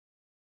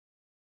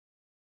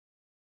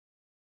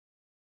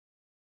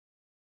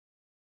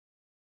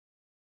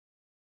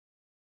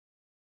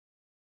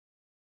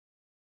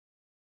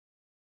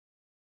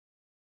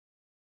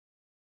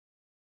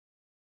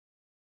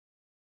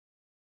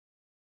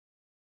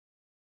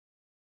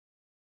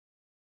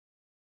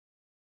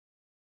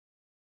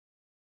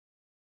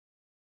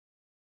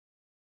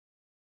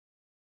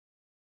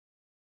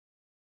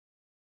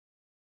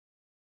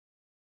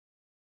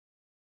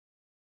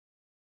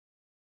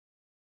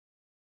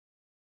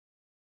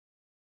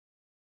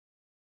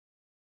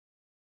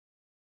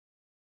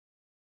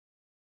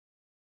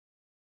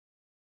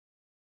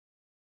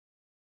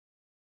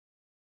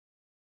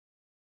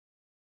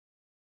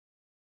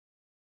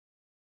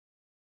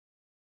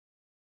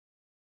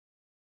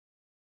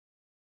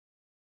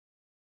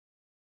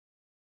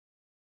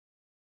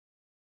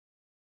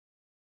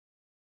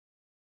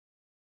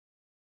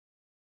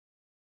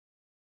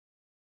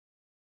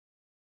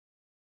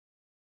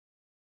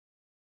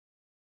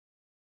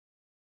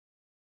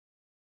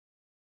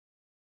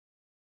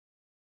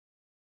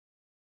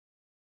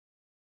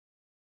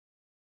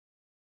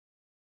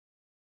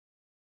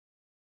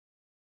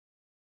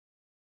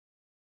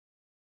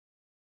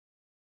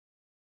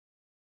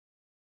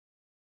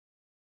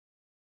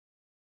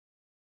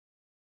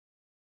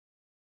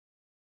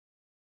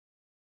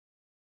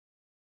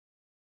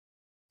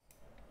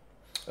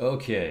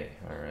Okay,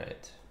 all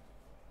right,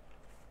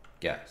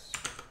 guys.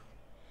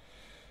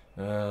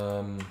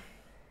 So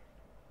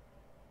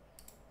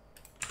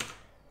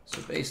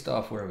based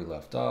off where we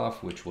left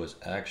off, which was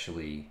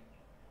actually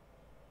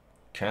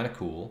kind of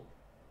cool.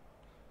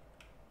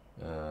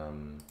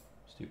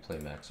 Let's do play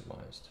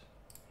maximized.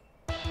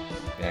 You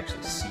can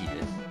actually see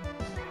it.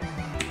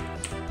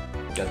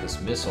 Got this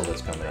missile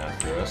that's coming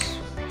after us.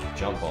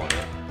 Jump on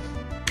it.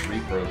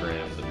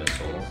 Reprogram the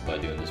missile by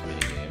doing this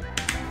minigame.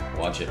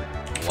 Watch it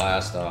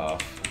blast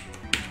off.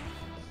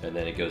 And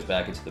then it goes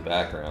back into the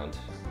background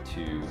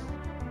to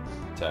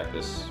attack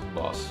this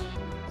boss.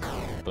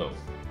 Boom.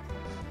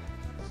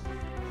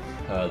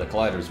 The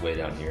collider's way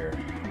down here,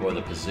 or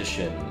the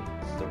position,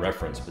 the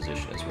reference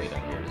position is way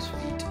down here at his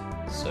feet.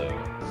 So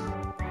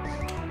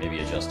maybe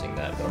adjusting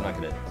that, but I'm not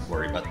going to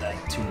worry about that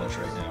too much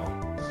right now.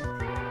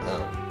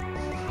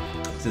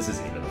 This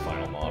isn't even the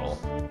final model.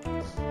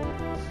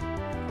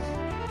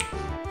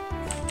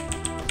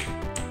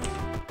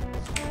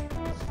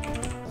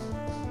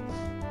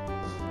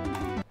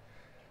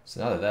 So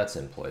now that that's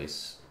in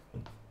place,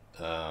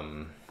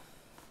 I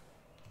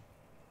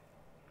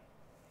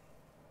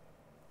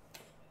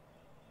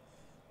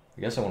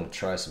guess I want to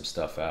try some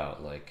stuff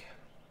out, like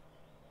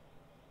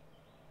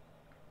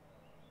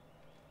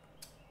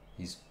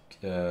he's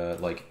gonna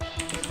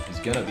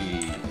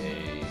be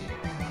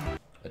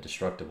a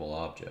destructible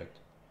object.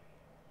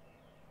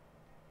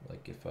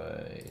 Like if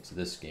it's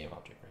this game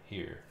object right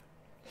here.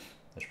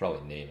 I should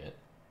probably name it.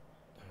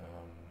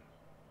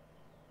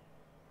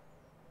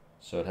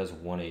 So it has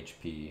 1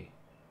 HP,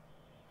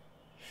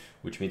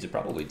 which means it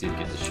probably did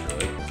get destroyed.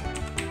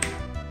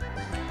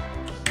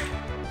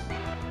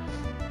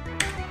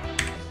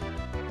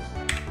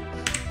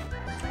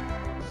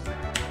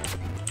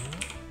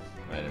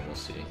 Right, and we'll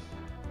see. There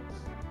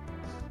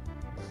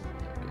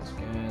it goes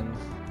again.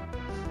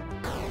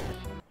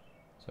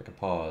 So I can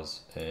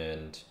pause,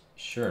 and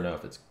sure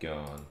enough, it's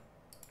gone.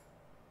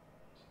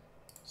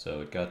 So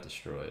it got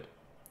destroyed.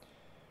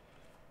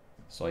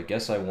 So I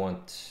guess I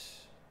want,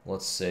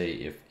 let's say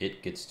if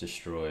it gets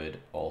destroyed,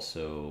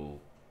 also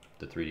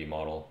the 3D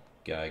model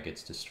guy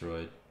gets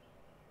destroyed.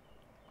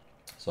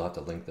 So I'll have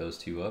to link those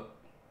two up.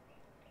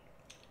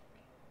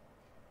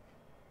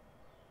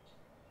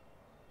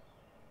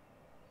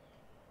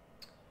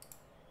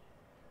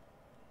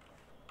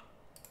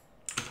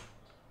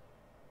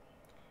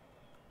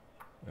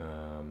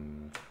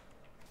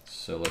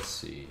 So let's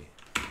see.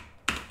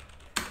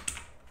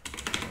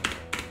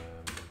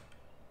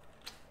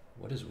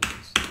 What is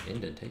this?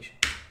 Indentation.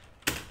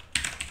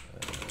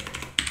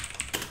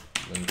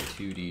 Link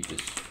 2D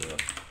destructible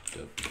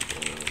to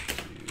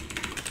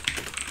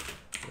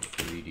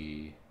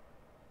 3D.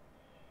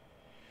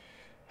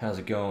 How's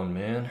it going,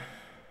 man?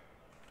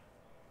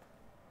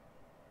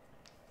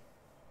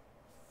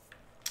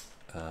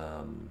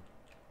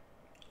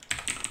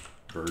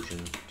 Version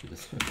to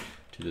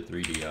the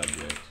 3D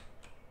object.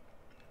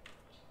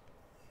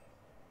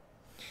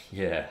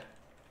 Yeah,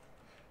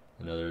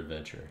 another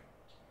adventure.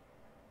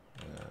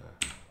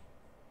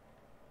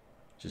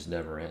 Just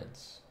never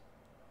ends.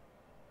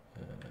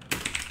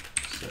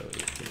 So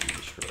it can be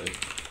destroyed.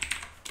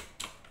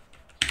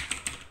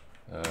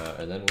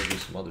 And then we'll do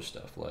some other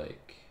stuff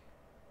like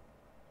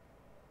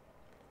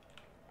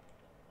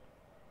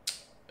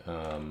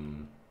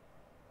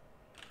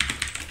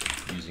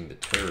using the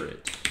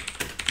turret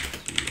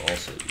to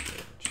also do damage.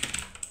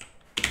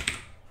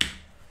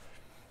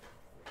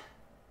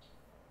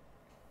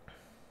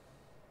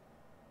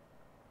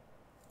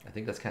 I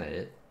think that's kind of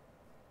it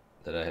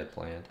that I had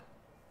planned.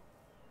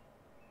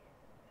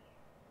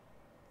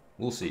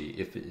 We'll see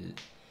if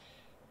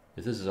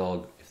this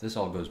all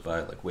goes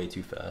by like way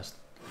too fast.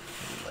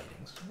 The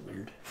lighting's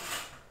weird.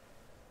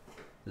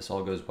 This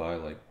all goes by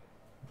like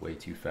way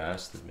too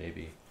fast, then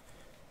maybe.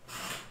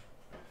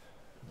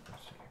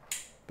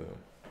 Boom.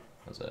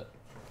 How's that?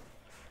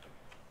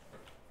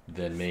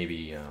 Then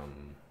maybe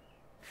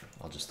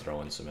I'll just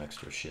throw in some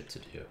extra shit to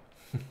do.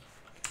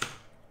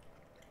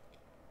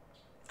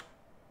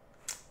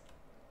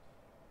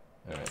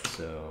 Alright,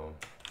 so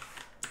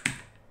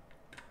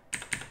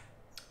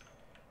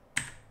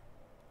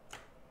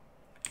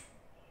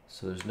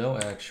there's no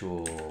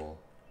actual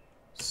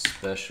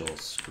special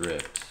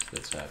script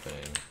that's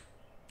happening.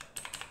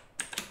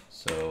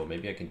 So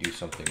maybe I can do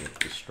something with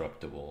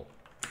destructible.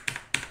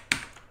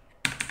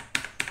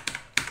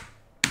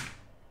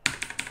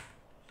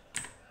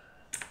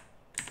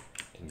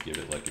 And give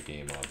it like a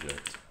game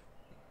object.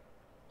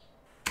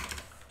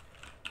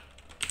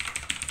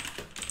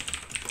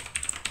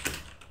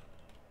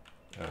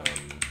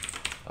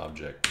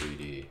 Object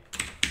 3D.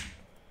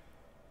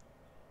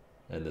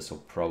 And this will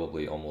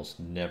probably almost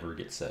never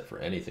get set for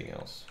anything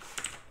else.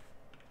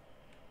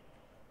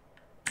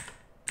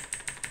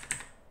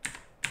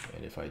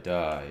 And if I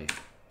die,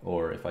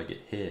 or if I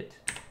get hit,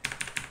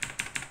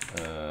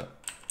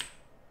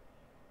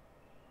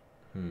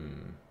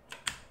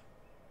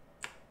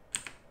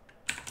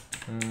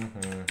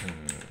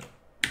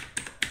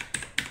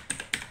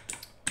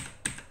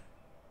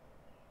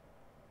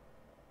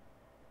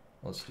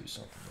 let's do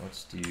something.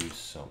 Let's do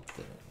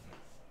something.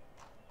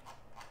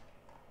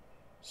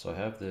 So I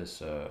have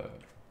this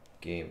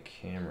game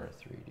camera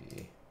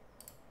 3D.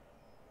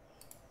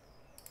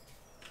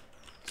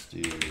 Let's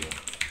do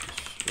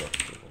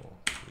destructible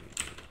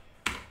 3D.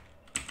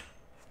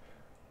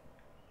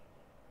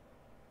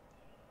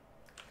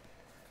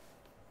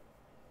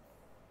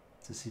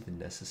 Is this even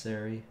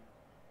necessary?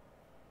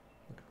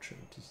 Look, I'm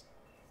trying to just...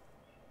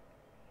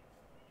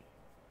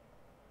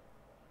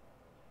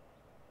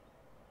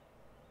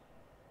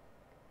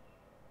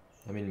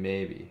 I mean,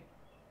 maybe,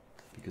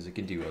 because it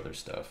can do other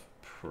stuff,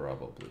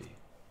 probably.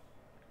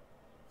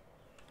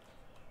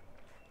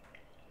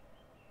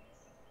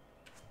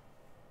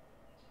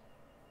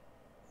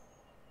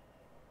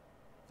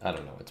 I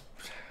don't know, it's...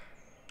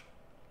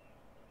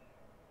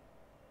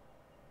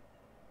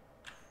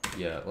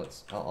 Yeah,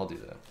 I'll do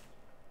that.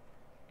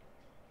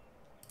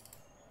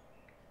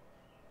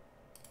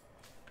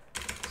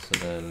 So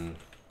then,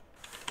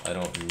 I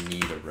don't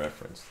need a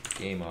reference to the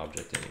game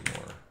object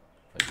anymore.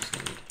 I just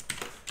need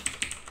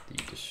the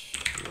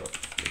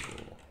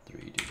destructible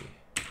 3D.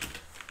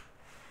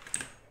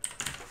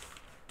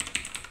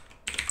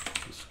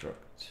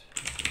 Destruct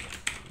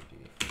 3D.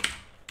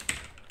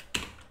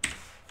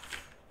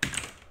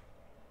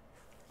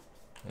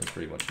 It's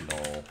pretty much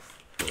null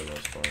for the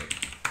most part.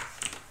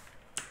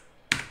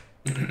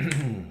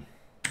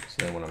 So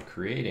then when I'm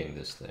creating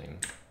this thing,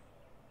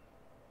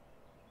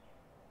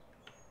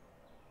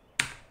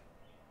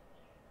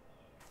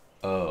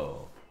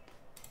 oh,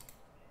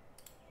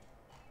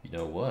 you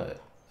know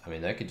what? I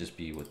mean, that could just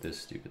be what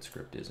this stupid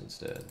script is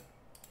instead.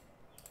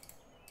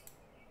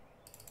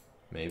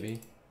 Maybe?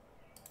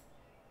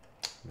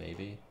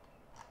 Maybe?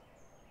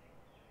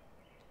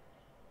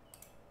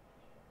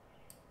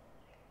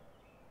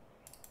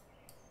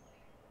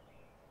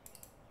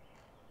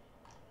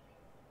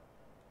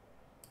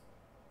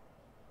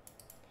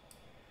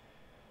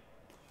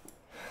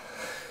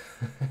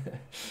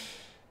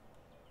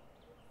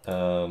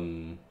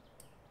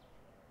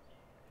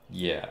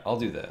 Yeah, I'll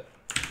do that.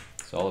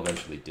 So I'll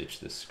eventually ditch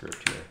this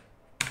script here.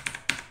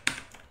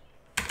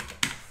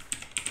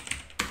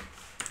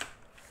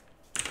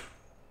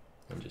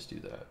 And just do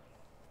that.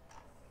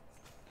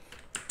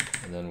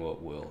 And then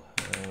what we'll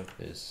have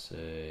is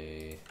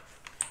a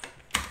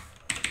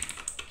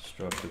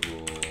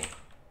destructible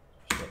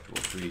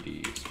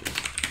 3D. It's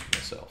just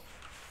myself.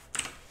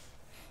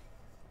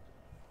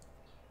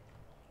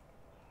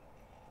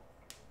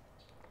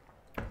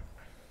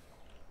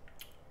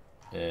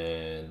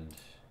 And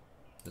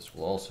this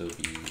will also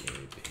be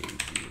a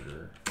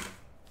behavior,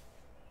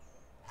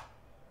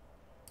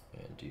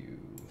 and do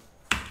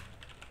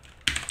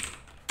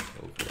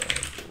override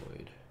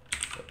void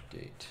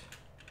update.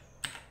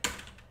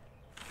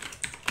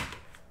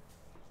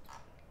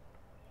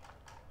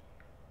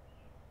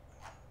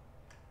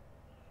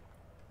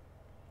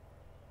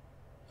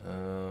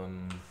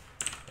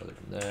 Other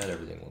than that,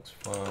 everything looks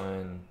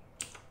fine.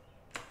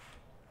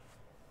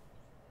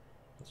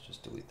 Let's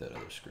just delete that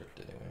other script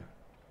anyway.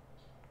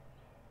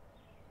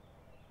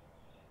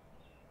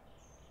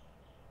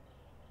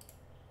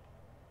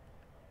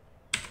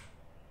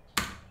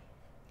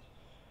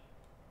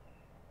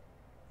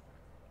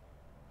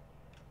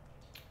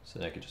 So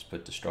then I could just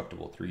put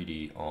destructible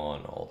 3D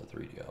on all the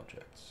 3D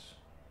objects.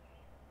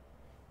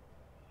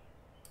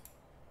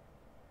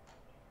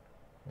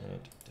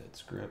 And dead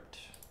script.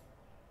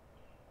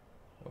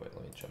 Oh wait,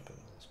 let me jump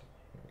into this.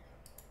 Here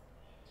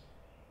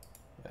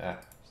we go. Ah,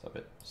 stop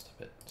it,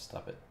 stop it,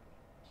 stop it.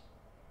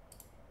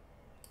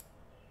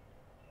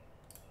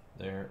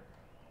 There.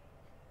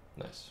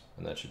 Nice.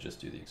 And that should just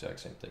do the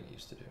exact same thing it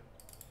used to do.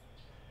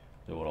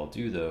 So what I'll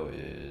do though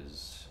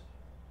is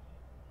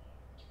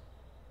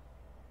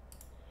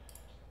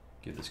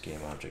give this game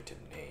object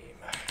a name.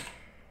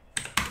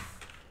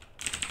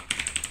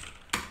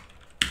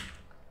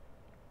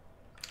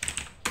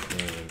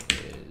 Name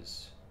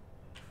is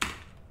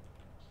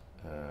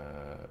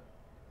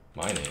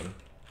my name,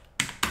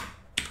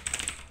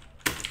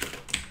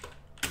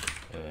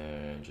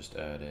 and just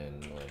add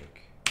in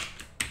like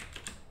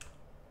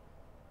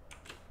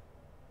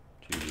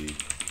 2D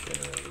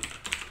generated.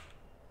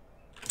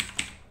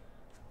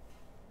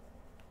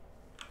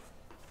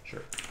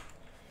 Sure.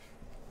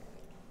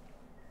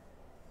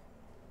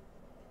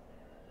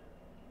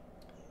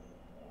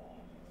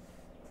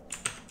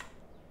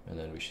 And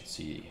then we should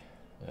see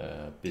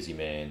busy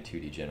man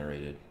 2D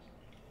generated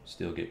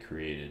still get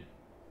created.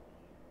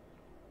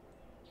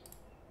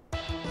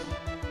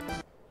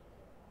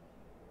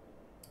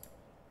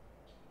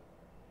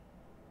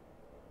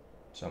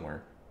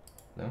 Somewhere.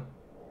 No?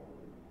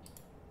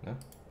 No?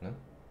 No?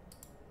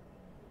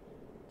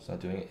 It's not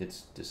doing it.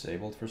 It's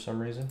disabled for some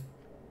reason.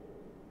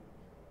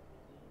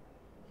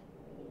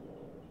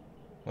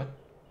 What?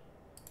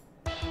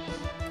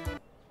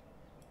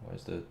 Why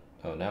is the...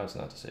 Oh, now it's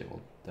not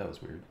disabled. That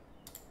was weird.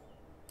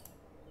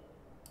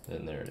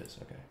 Then there it is.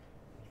 Okay.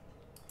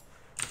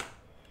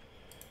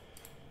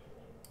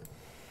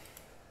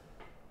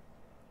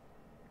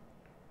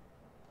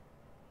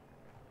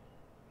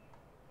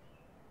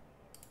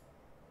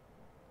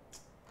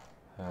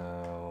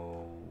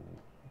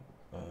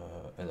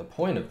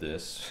 point of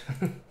this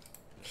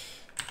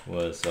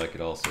was so I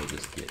could also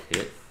just get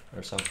hit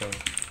or something.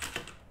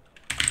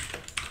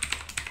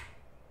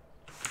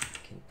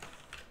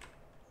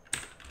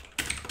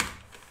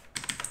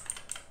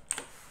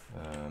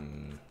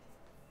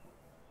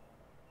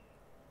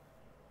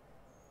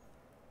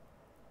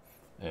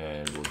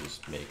 And we'll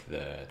just make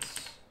that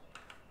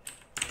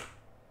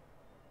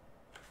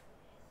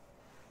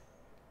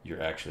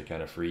you're actually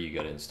kind of free. You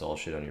got to install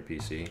shit on your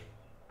PC.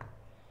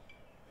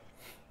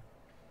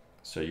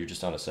 So you're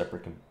just on a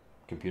separate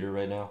computer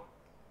right now?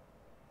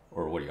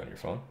 Or what are you on your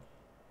phone?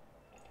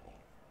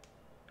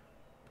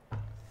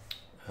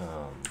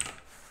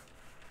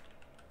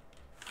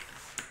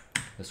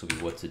 This will be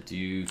what to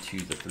do to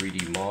the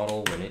 3D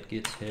model when it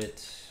gets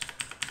hit.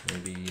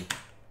 Maybe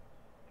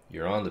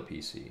you're on the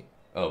PC.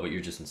 Oh, but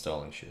you're just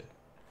installing shit.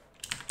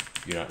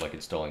 You're not like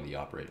installing the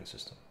operating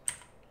system.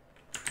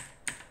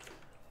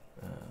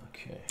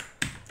 Okay.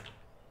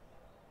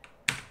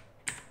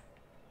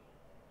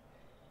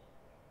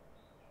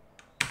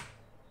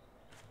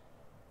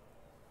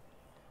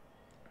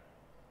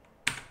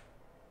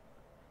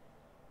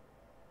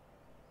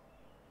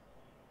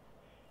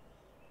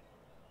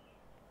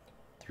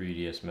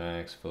 .3ds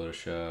Max,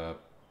 Photoshop.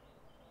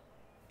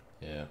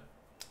 Yeah.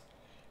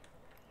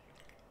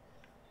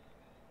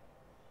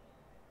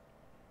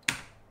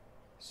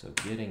 So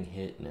getting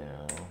hit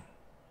now.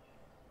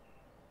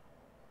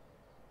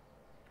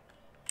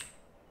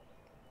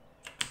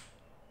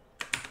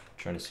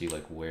 Trying to see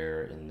like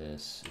where in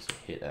this is a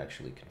hit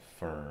actually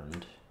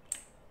confirmed.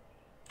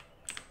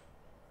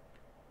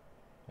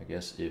 I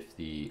guess if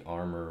the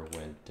armor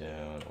went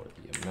down or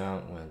the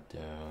amount went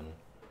down.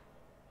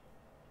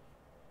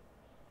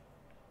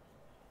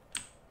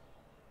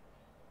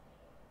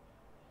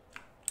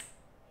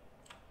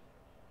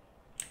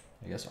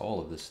 I guess all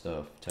of this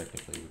stuff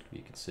technically would be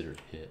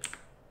considered hit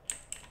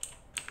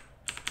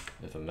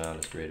if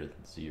amount is greater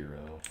than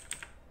 0.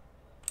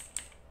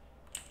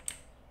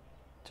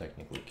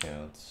 Technically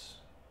counts.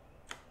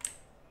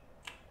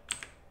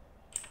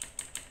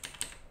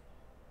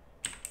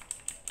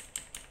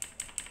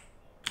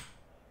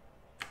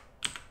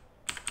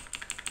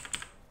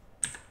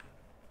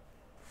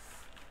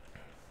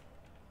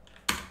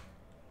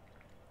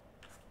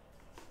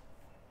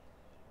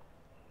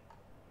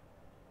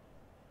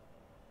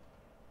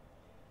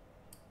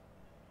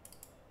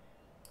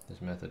 This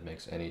method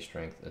makes any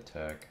strength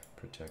attack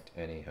protect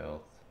any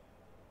health,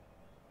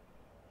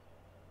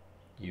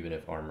 even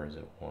if armor is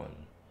at 1.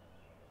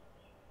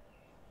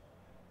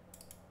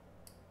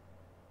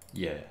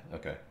 Yeah,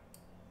 okay.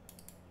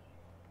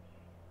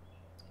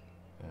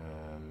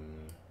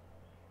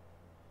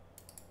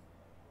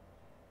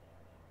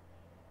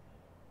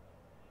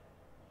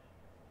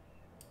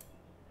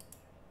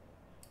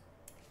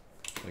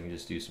 We can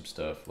just do some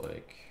stuff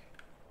like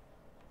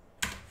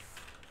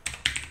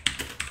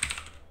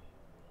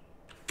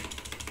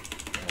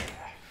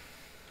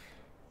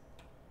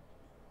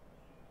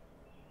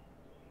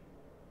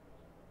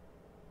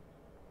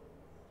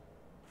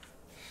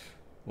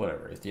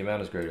whatever. If the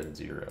amount is greater than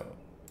 0,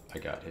 I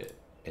got hit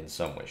in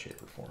some way,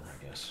 shape, or form,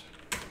 I guess.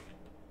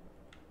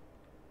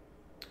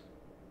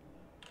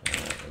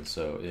 And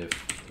so if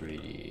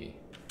 3D,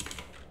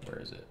 where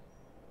is it?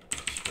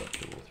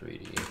 Structural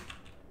 3D,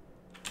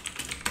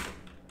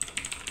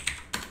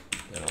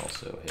 then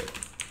also hit.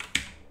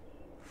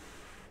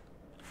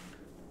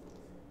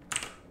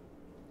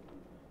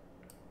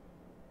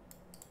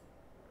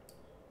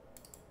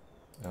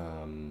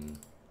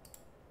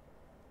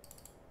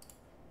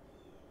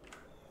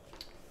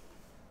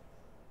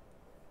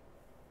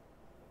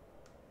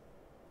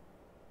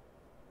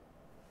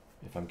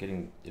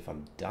 If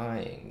I'm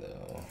dying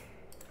though,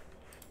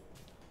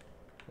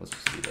 let's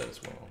just do that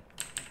as well.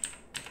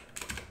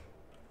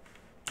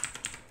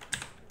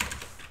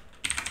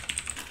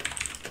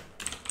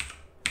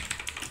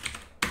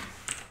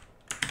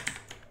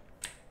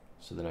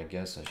 So then I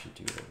guess I should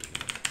do it over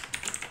here.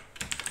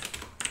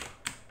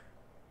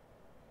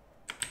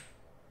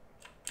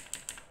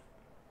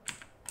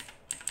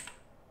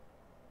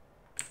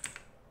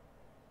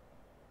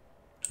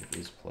 It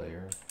is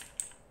player.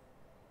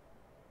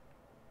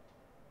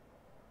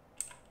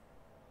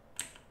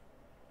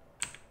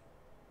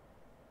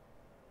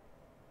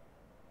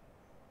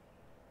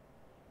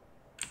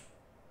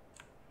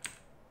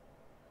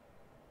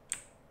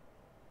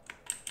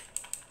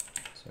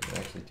 So I can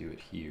actually do it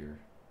here.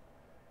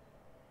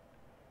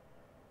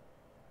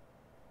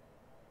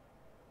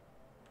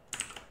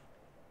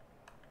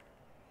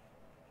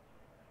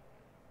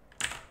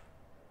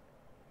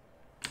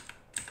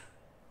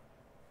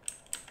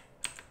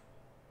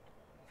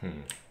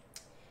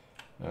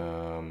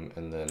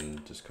 And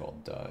then just call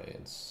die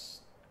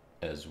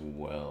as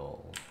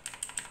well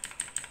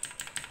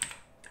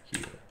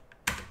here.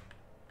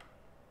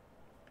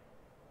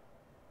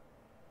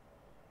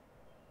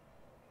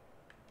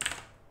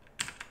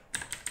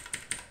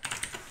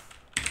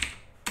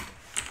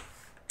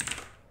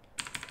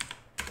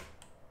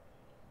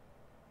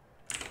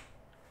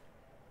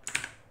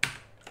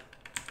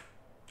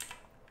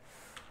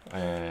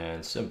 And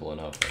and simple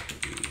enough.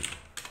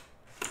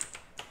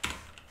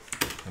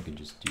 I can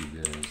just do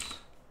this.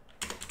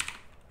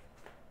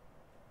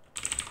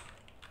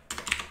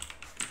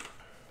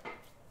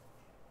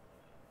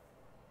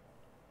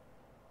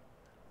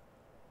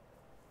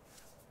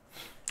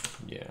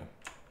 Yeah.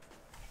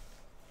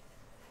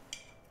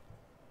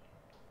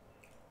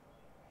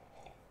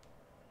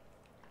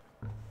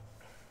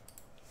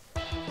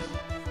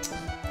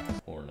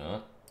 Or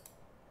not.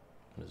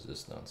 What is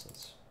this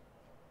nonsense?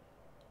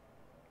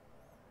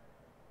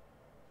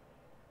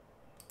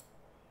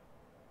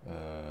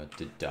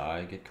 Did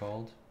die get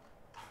called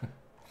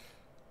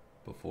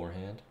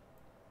beforehand?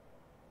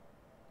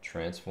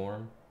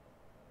 Transform?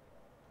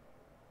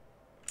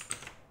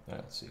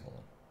 Alright, let's see, hold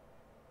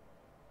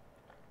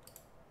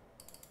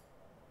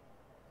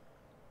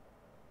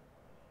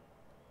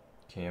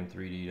on.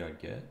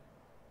 Cam3d.get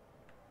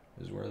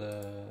is where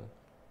the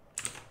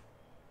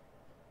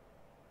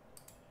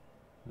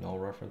null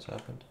reference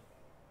happened.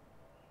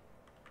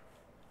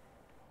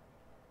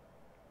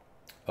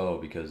 Oh,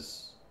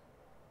 because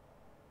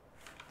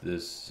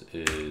this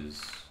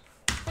is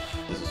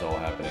all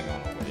happening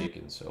on awake,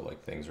 and so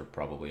like things are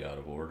probably out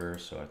of order,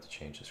 so I have to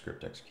change the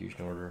script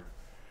execution order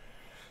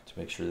to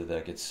make sure that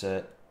that gets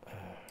set.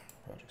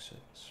 Project 6.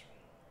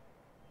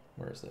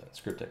 Where is that?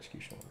 Script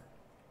execution order.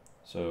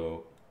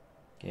 So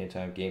game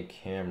time, game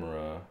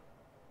camera.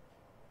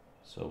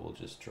 So we'll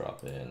just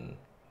drop in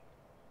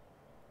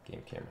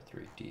game camera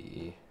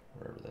 3D,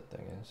 wherever that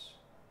thing is.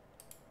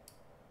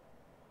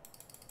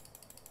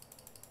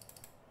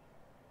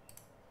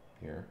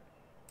 Here.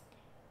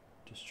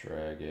 Just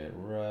drag it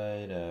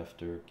right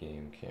after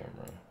game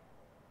camera.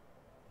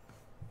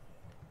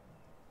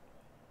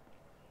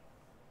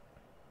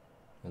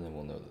 And then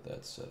we'll know that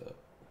that's set up.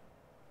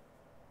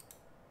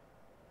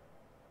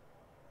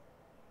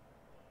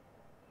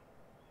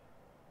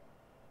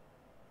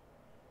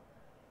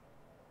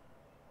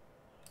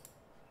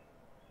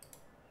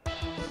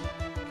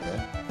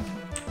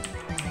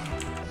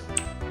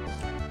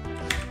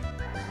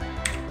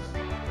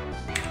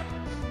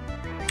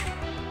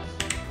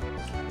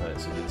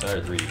 So the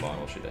entire 3D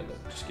model should end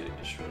up just getting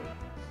destroyed.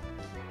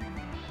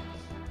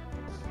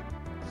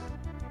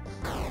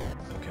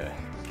 Okay,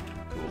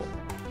 cool.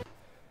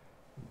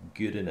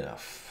 Good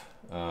enough.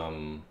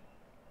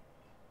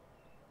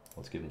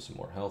 Let's give him some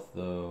more health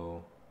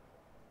though,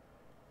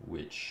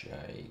 which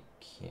I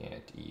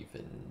can't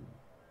even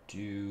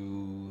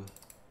do.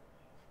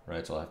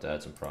 Right, so I'll have to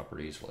add some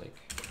properties like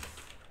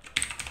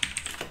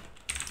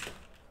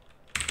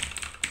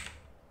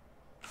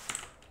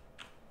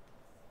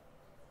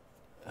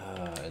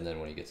and then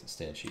when he gets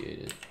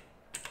instantiated,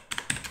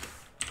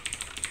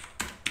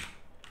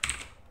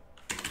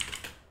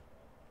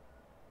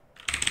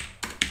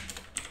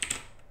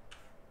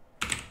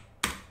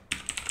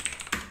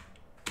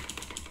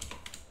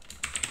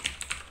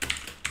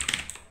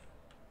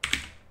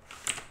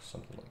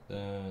 something like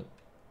that.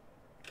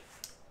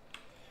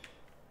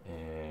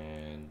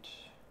 And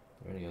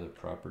are there any other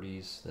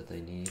properties that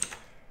they need?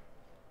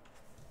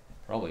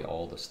 Probably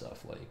all the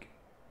stuff like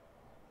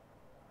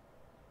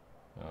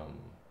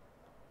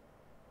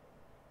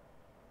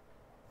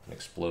an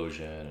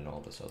explosion and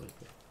all this other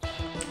thing.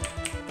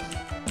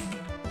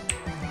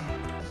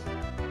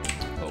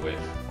 Oh wait,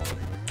 hold on.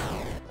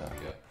 Oh,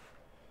 yeah.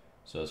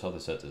 So it's how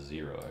this set to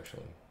 0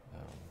 actually,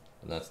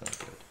 and that's not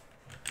good.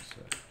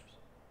 So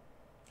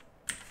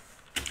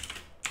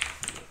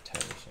just 10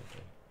 or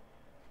something.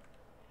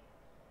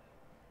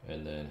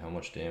 And then how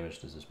much damage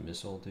does this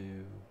missile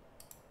do?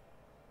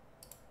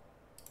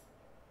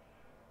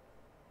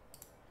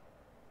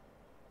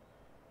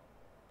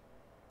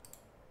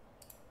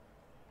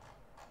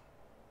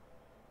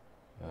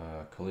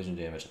 Collision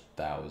damage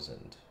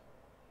 1,000.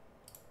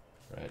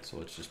 Right, so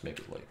let's just make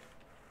it like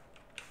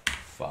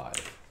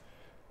 5.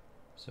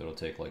 So it'll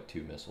take like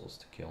 2 missiles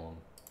to kill him.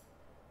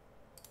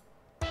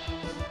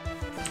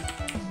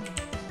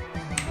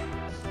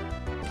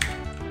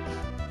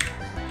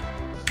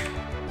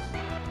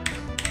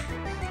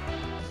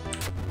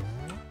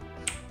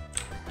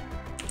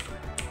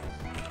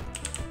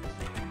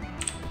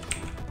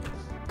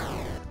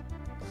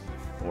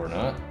 Or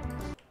not.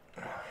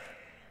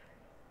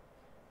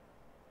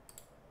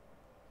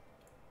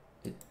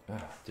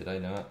 Did I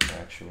not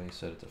actually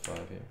set it to 5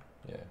 here?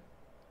 Yeah.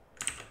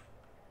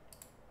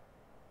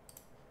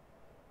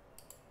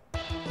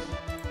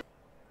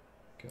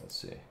 Okay, let's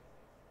see.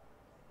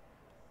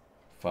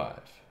 5.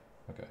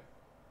 Okay.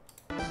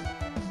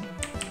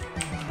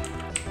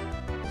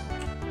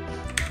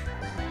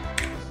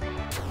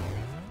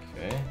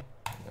 Okay.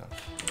 Now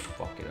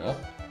fuck it up.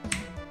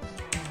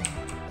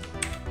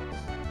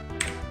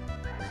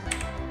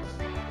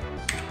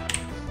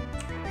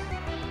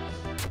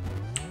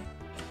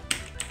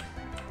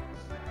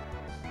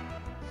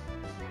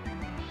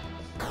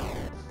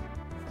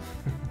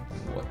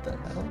 What the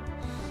hell?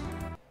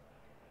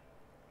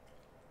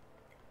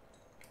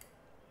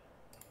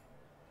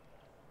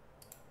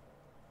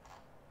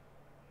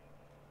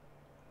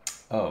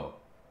 Oh,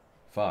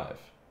 5.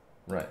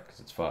 Right, because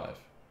it's 5.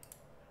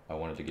 I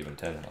wanted to give him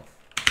 10 health.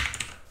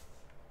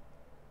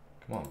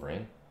 Come on,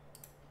 brain.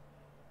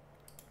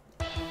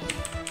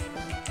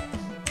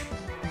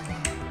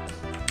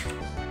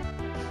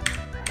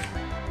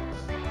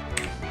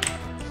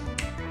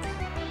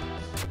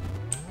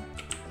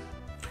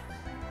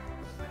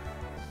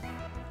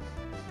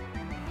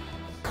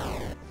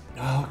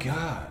 Oh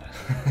god.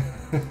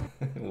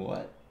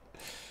 What?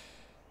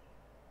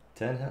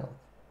 10 health.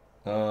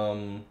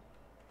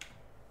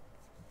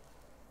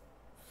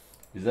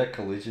 Is that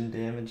collision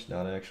damage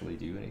not actually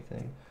do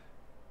anything?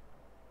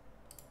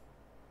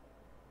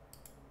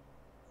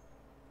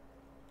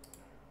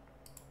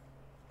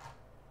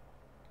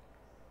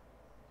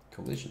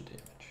 Collision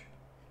damage.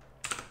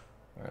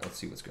 Alright, let's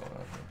see what's going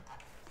on here.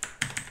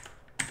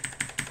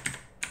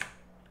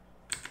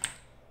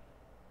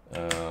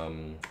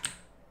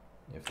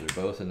 If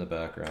they're both in the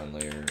background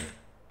layer,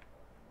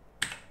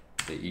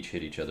 they each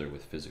hit each other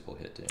with physical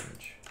hit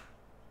damage,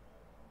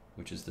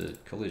 which is the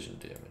collision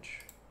damage.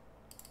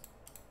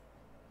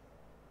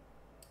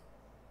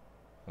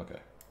 Okay.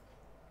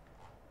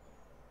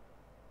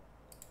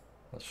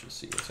 Let's just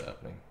see what's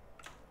happening.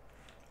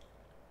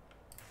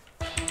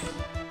 Damn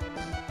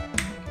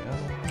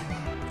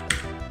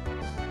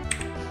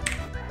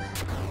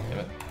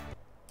it.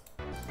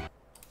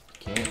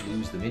 Can't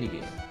lose the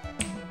minigame.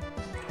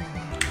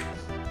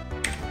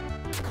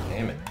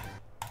 Damn it.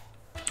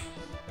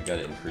 I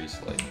gotta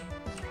increase like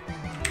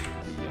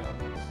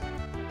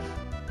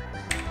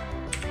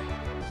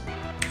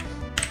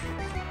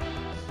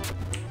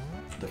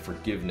the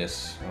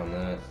forgiveness on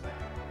that.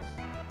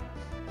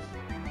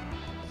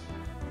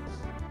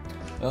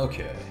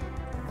 Okay.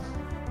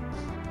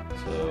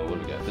 So what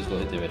do we got? Physical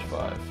hit damage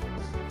 5.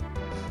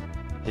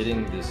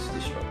 Hitting this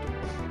destructible.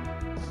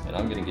 And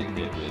I'm gonna get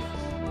hit with 1.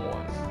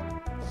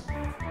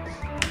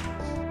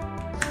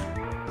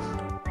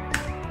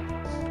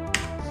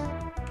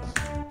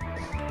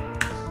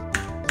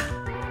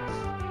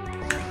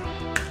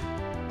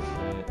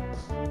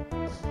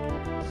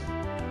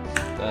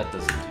 That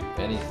doesn't do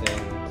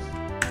anything.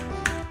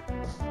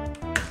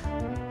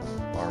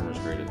 Armor's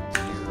greater than 0.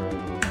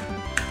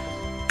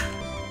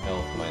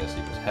 Health minus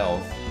equals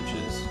health, which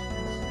is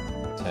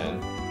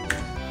 10.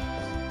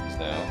 Is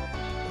now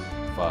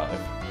 5.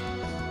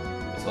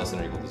 It's less than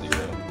or equal to 0.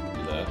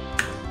 Do that.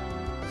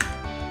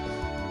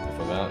 If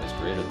amount is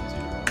greater than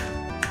 0,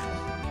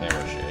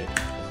 camera shake.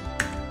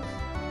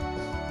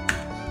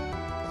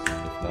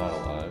 If not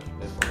alive,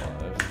 if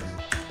alive.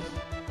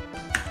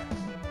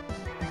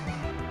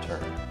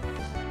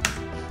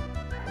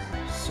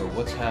 So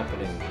what's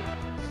happening?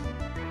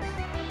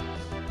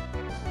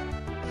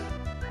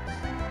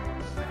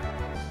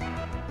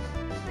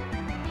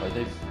 Are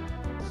they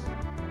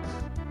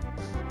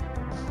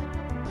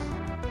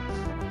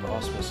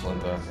boss missile in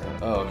background?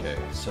 Oh, okay.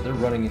 So they're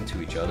running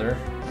into each other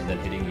and then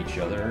hitting each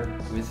other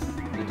with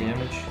the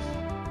damage.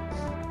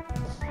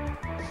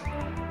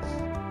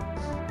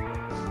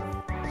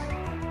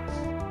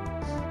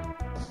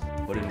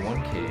 But in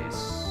one case,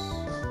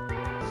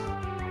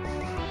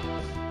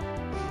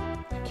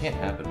 can't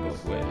happen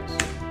both ways.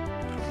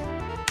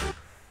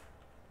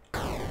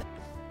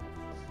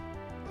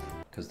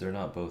 Because they're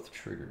not both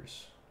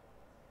triggers.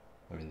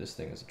 I mean, this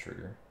thing is a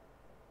trigger.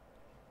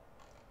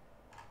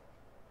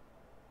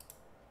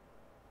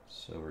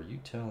 So are you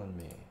telling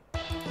me?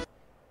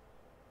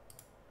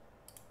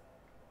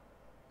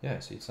 Yeah,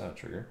 see, it's not a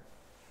trigger.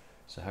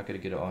 So how could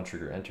it get an on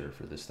trigger enter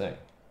for this thing?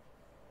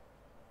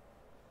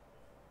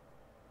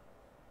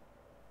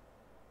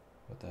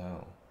 What the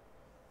hell?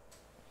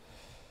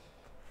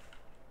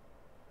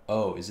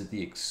 Oh, is it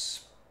the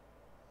explosion?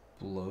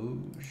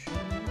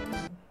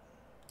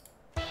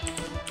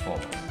 Hold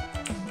on.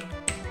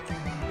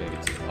 Maybe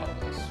it's a lot of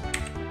this.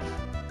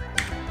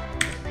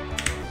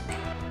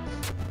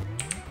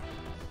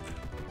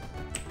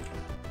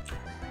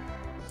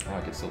 Oh,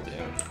 I can still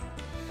damage.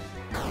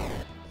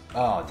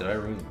 Oh, did I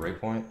remove the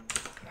breakpoint?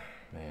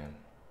 Man.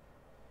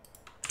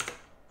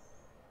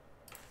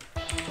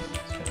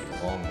 It's gonna be a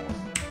long one.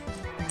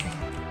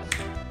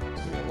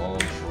 It's gonna be a long,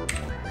 short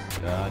one.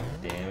 God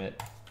damn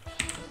it.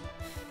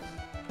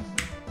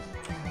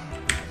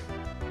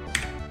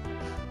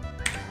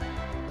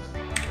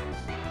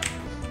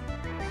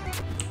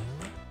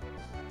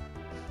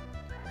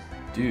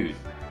 Dude.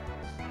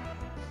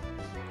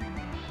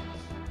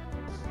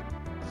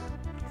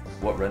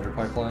 What render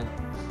pipeline?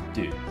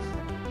 Dude.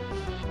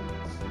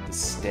 The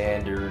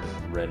standard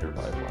render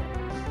pipeline.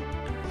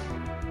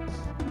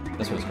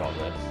 That's what it's called,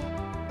 right?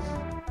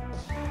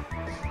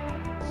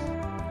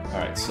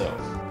 Alright, so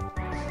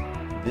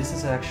this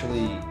is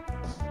actually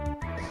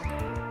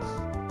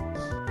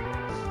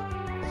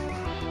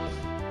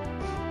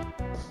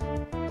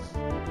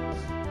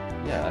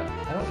yeah,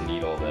 I don't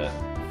need all that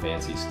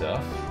fancy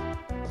stuff.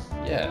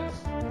 Yeah,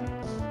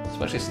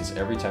 especially since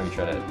every time you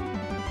try to,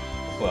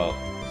 well,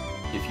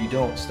 if you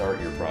don't start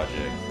your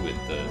project with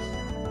the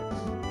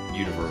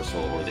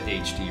universal or the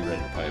HD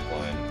render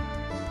pipeline,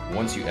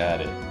 once you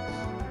add it,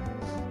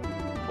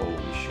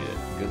 holy shit,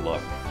 good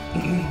luck.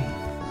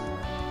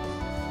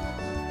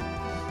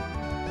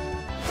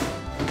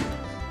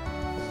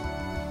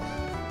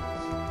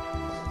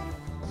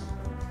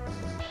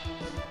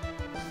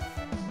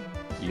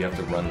 you have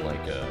to run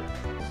like a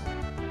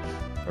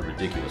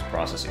ridiculous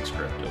processing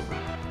script over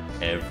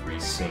every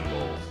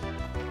single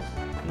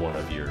one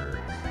of your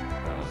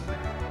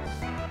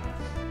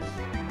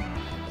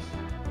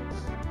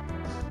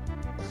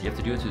you have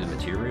to do it through the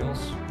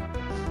materials,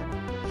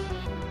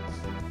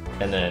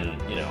 and then,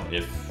 you know,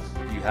 if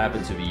you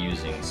happen to be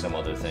using some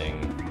other thing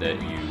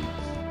that you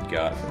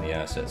got from the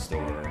asset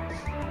store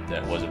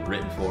that wasn't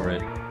written for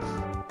it,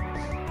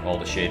 all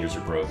the shaders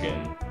are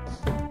broken,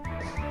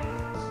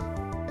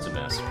 it's a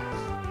mess.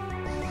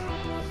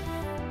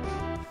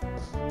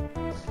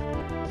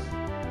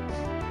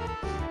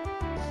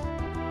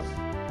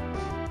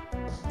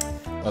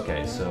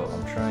 Okay, so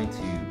I'm trying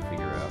to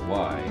figure out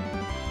why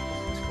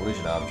this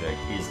collision object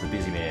is the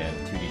BusyMan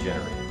 2D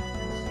generator,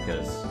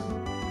 because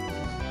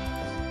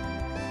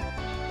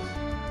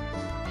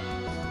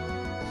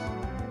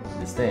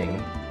this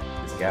thing,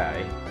 this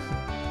guy,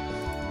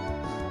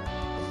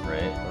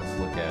 right? Let's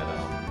look at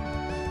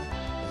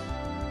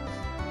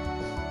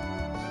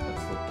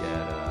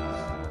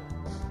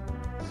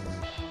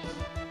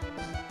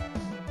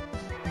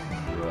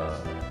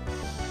Rust.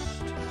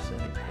 Is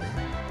that a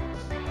game?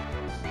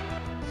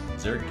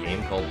 Is there a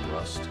game called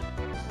Rust?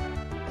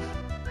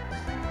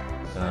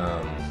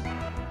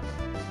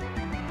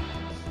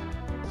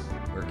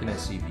 Where can I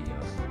see the?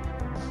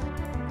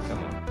 Come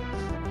on.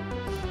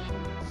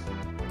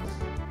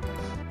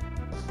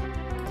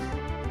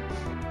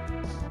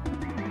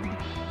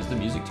 Is the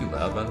music too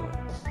loud, by the way?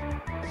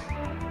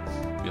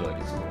 I feel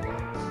like it's a little loud.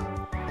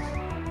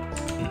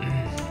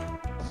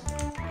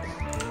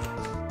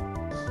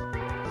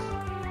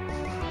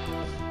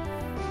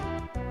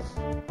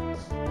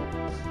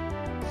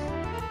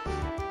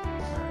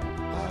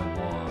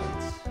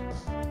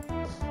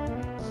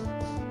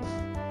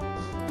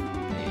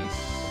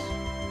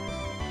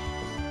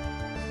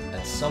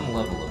 Some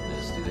level of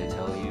this, do they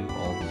tell you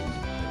all the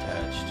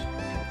attached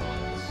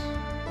components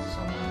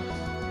somewhere?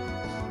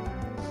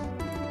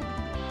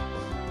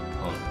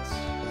 Components,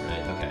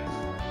 right? Okay.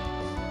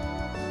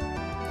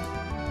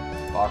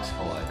 Box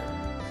collider.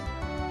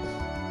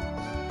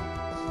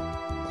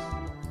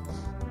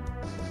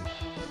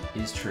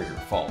 Is trigger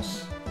false?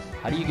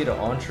 How do you get an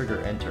on trigger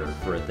enter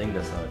for a thing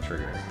that's not a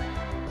trigger?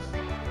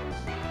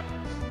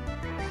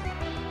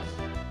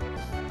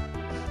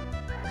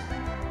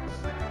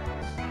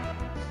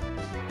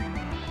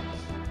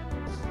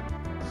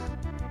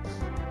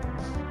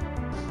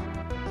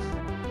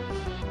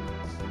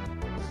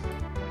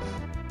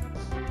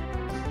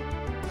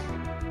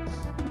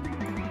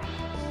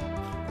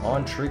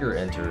 On trigger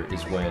enter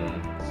is when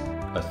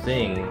a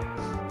thing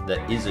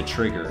that is a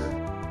trigger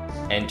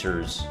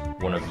enters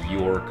one of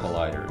your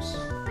colliders,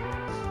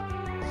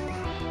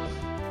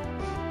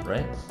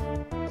 right?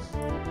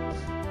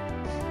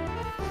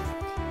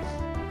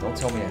 Don't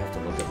tell me I have to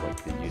look up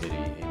like the Unity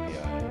API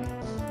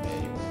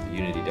manual, the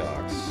Unity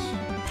docs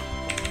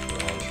for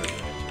on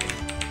trigger enter.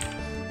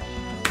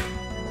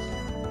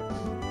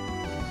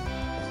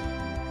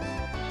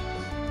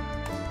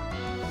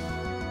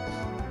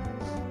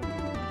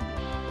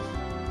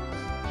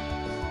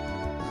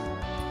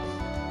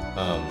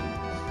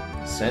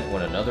 Sent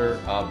when another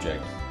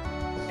object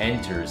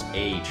enters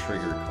a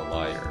trigger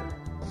collider.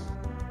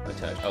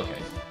 Attached.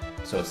 Okay,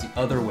 so it's the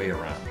other way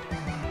around.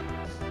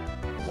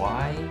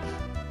 Why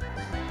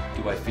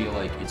do I feel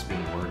like it's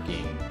been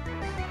working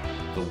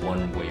the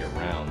one way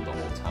around the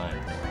whole time,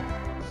 though?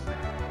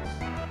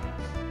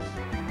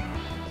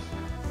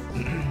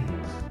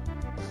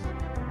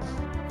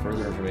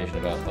 Further information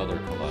about other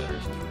colliders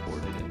is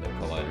reported in the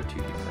collider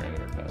 2D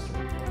parameter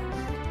pass-through.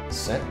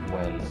 Sent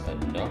when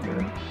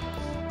another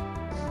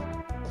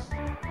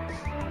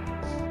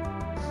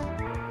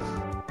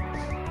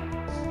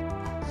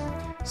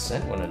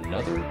sent when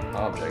another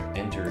object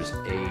enters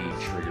a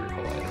trigger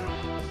collider.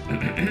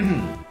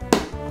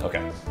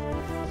 Okay.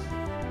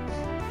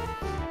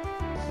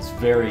 It's a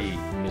very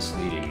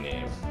misleading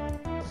name.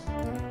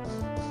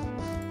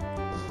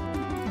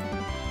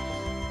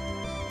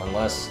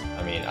 Unless,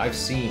 I mean, I've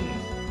seen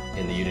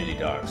in the Unity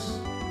docs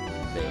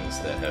things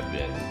that have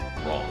been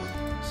wrong,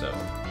 so.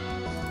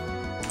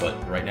 But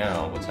right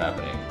now, what's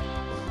happening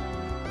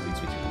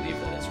leads me to believe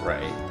that it's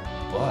right,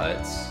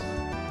 but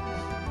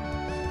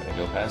I'm gonna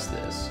go past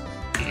this.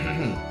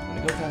 I'm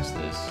gonna go past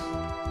this.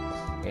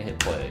 I'm gonna hit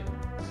play.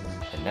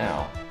 And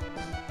now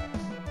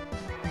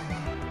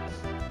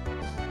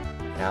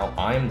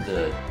I'm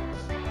the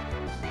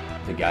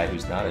guy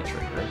who's not a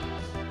trigger,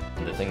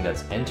 and the thing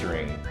that's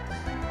entering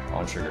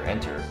on trigger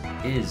enter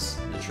is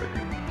the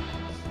trigger.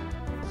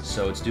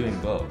 So it's doing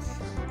both.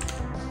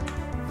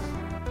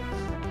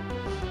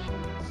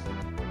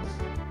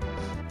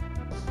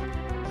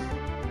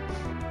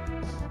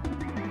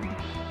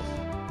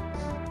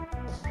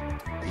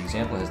 The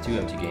example has two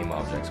empty game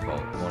objects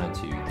called 1 and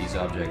 2. These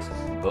objects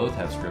both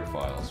have script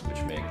files,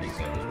 which make the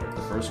examples work.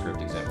 The first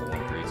script, example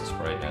 1, creates a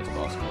sprite and adds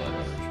box collider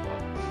under spot.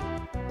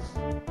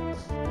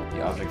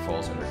 The object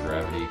falls under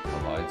gravity,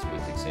 collides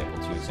with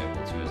example 2.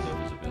 Example 2 has no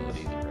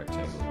visibility. The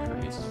rectangle it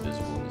creates is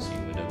visible in the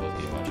scene window. Both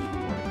game objects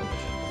perform a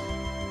collision.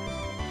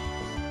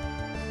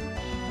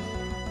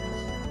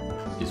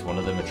 Is one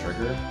of them a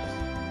trigger?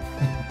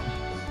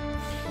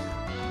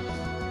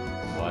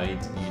 Why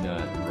do you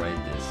not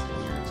write this in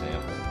your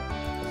example?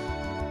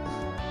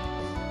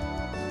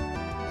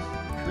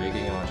 Create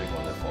game object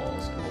 1 that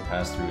falls and will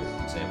pass through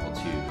example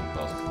 2 and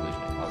cause a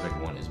collision. Object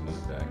 1 is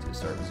moved back to the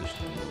start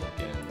position and will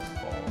again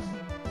fall.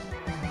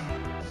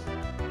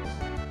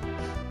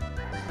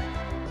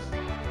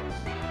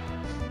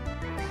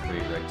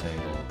 Create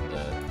rectangle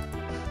that...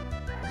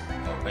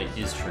 Oh, right,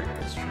 is trigger,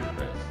 is true,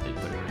 right. They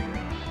put it right here.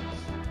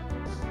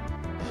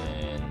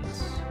 And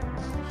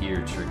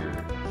here trigger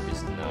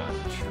is not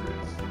true.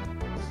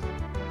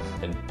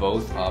 And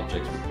both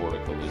objects report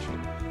a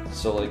collision.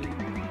 So like,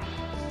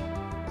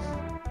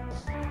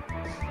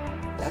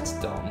 that's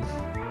dumb.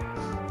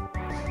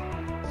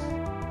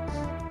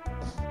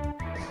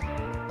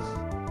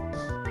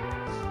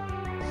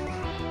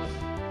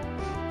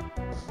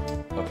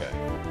 Okay.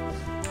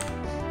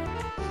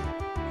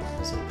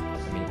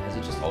 Has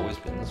it just always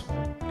been this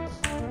way?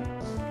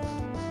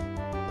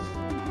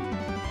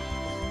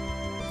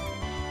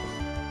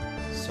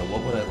 So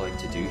what would I like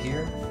to do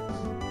here?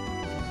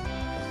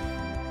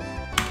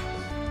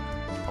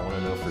 I want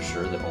to know for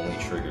sure that only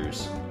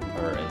triggers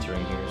are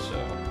entering here,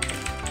 so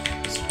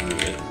screw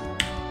it.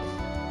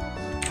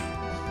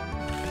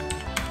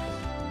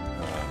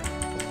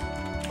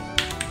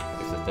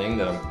 If the thing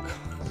that I'm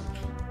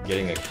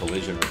getting a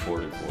collision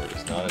reported for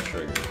is not a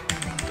trigger,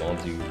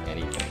 don't do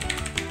anything.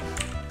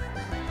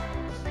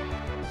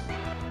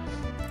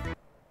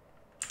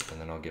 And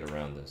then I'll get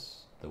around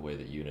this the way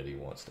that Unity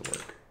wants to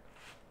work.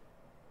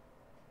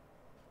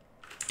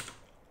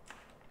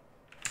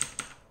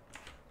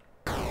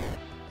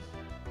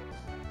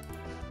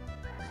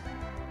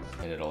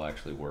 And it'll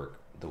actually work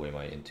the way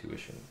my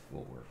intuition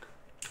will work.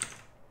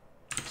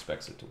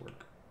 Expects it to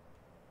work.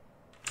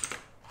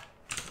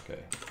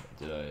 Okay,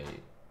 did I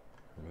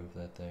remove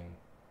that thing?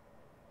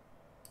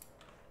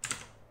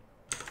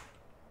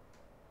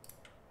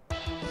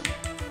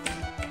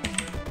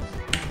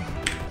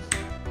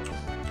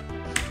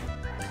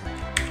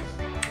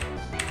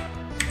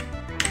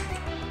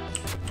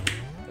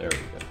 There we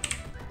go.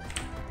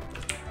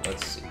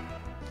 Let's see.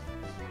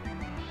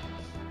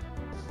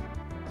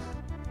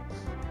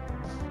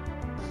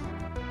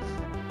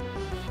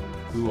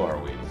 Who are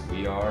we?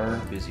 We are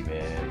Busy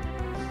Man,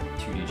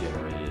 2D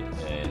generated,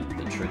 and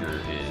the trigger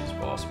is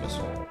Boss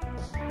Missile.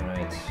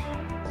 Alright,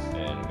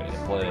 and I'm gonna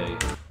hit play,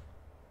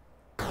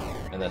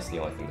 and that's the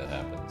only thing that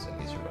happens,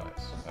 and he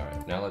survives.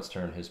 Alright, now let's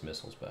turn his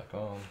missiles back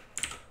on,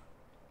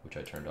 which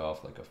I turned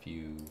off like a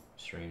few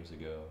streams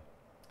ago.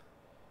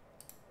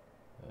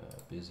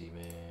 Busy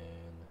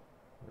Man,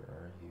 where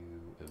are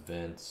you?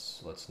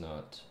 Events, let's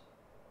not...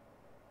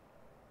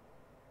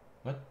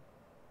 What?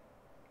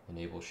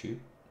 Enable shoot?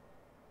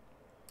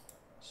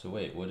 So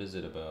wait, what is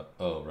it about?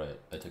 Oh, right,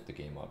 I took the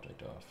game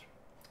object off.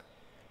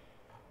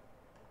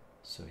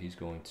 So he's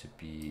going to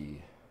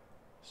be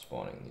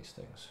spawning these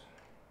things.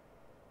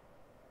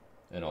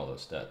 And all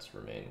those stats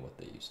remain what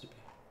they used to be.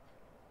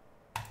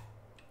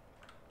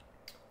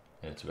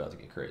 And it's about to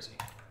get crazy.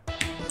 Oh,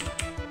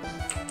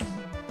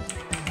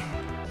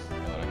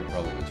 and I could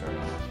probably turn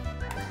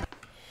off.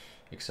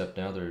 Except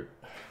now they're...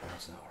 Oh,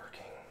 it's not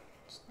working.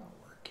 It's not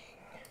working.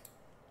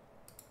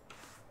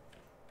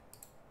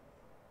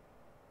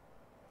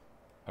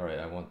 Alright,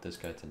 I want this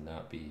guy to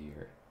not be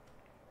here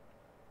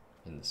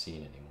in the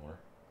scene anymore.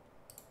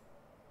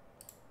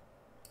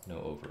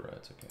 No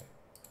overrides, okay.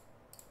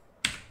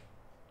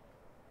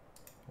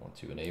 I want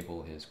to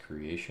enable his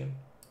creation.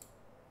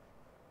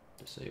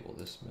 Disable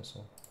this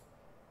missile.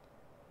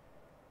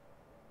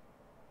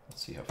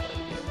 Let's see how far we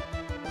get.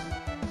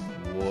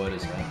 What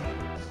is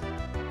happening?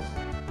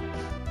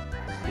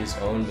 His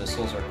own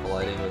missiles are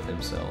colliding with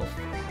himself.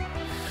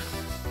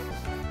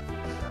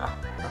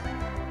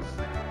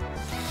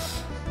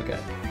 Okay.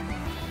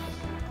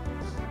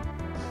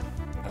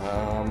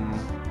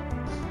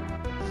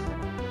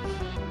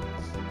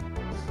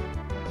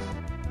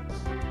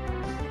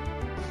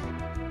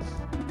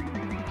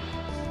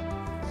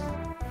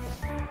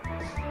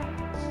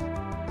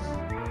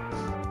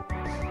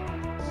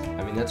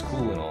 I mean, that's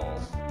cool and all,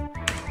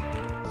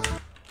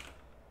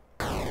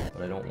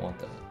 but I don't want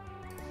that.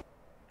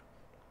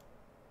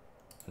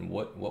 And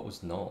what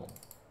was null?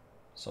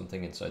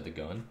 Something inside the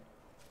gun?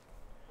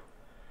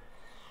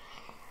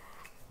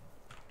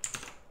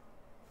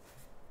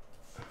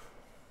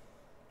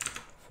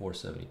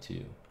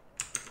 .472.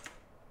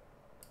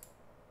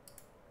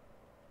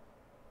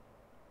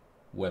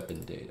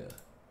 Weapon data.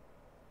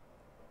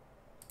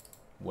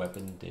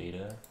 Weapon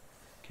data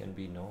can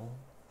be null.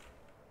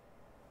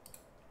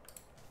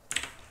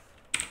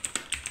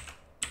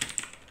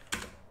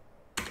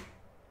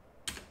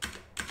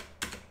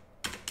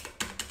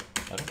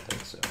 I don't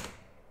think so.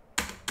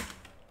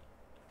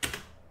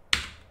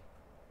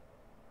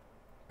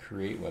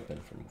 Create weapon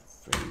from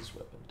phase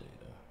weapon data.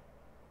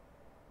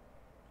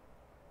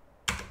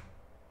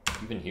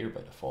 Even here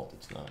by default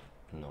it's not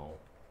null.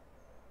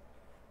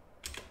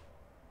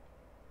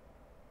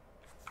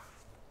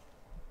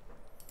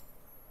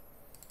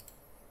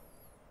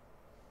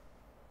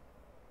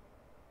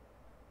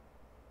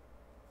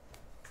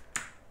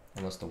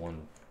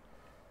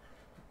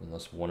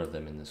 Unless one of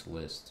them in this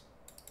list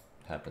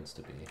happens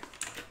to be.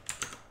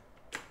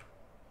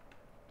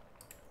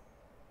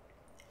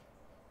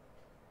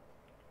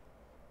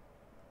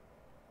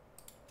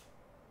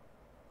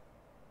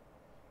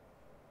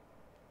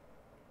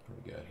 What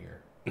do we got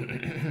here?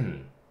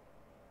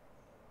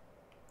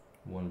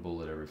 1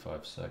 bullet every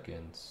 5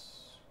 seconds.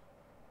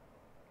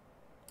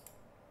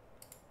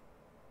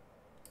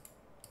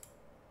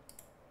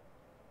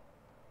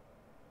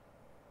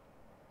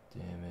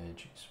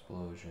 Damage,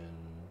 explosion.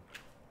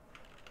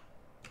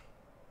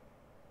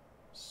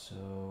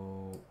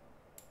 So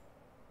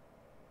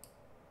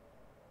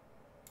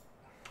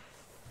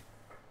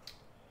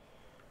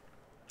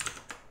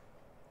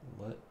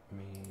let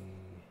me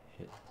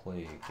hit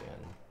play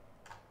again.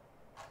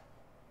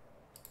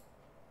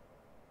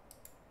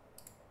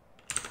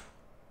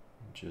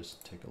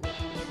 Just take a look at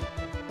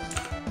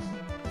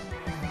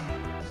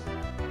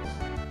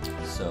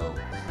this. So,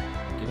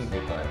 getting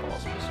hit by a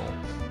boss missile.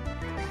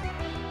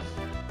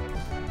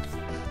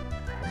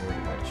 Where do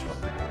my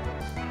destructible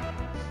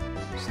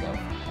stuff?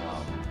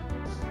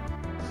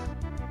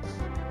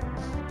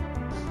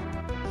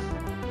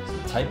 So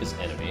the type is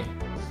enemy.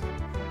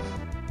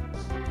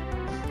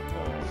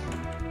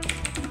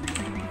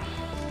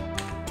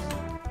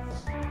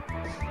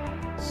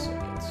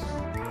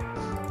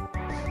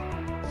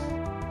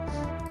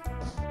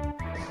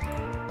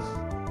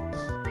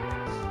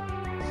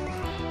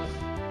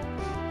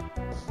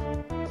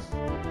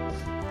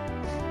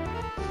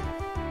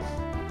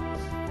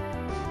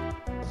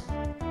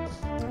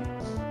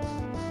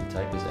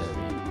 Type is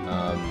enemy.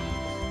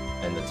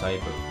 And the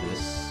type of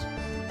this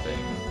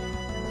thing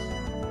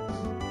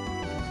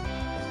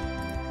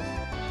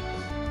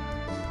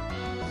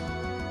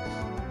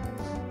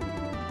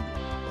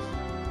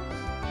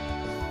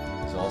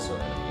is also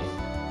enemy.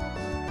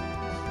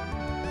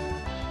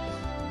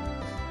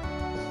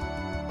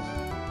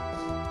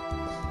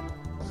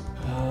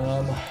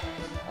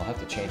 I'll have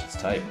to change its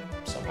type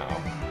somehow.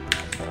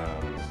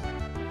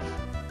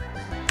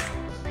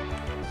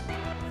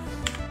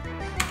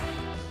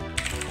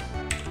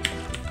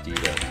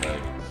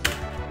 Type.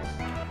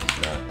 It's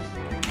not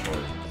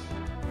important.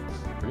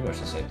 Pretty much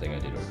the same thing I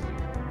did over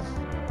here.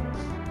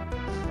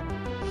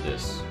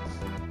 This.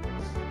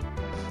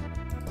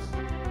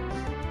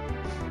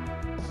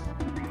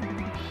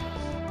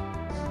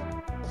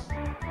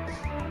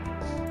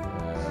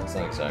 It's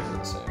not exactly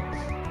the same.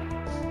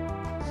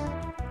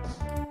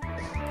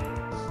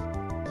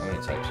 How many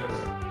types are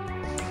there?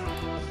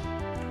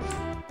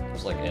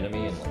 There's like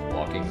enemy and like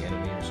walking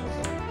enemy or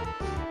something.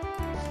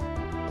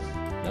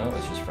 No,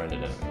 it's just friend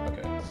and enemy.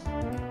 Okay.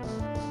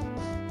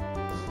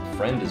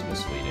 Friend is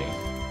misleading.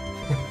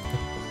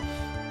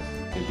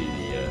 Could be the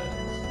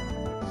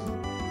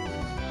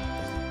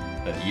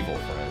an evil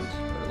friend,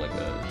 or like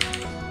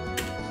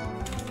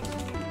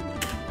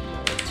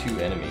like 2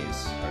 enemies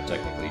are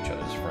technically each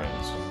other's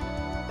friends.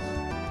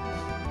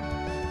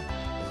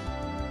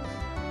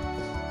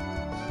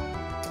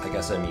 I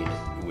guess I mean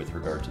with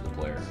regard to the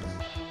player.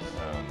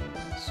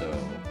 So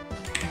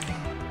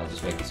I'll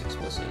just make this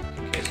explicit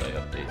in case I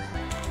update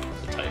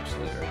the types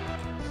later.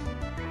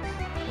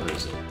 Where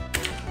is it?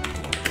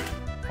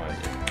 Find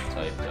it.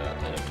 Type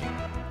enemy.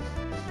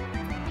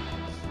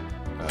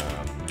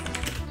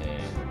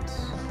 And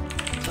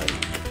type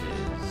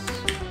is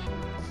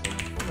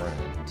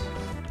friend.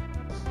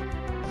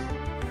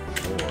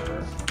 Or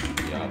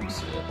the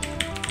opposite.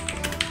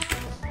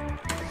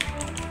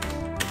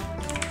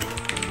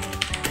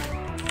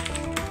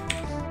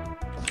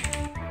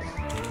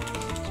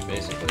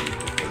 Basically,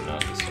 if they're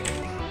not the same,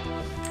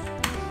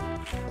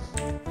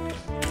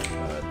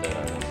 then I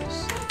want this.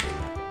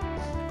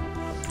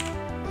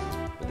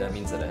 But that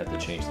means that I have to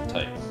change the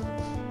type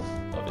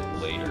of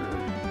it later.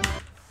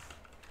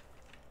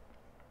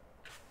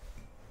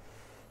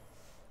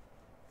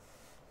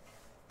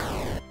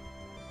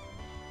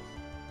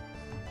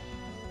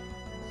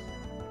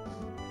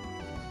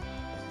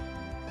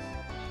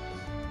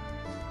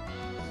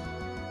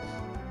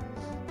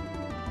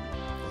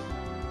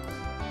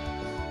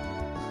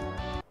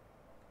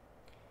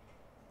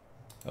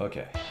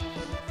 Okay,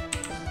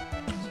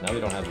 so now we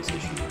don't have this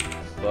issue,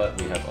 but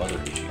we have other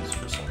issues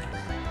for some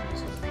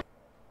reason.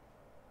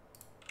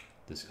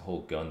 This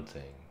whole gun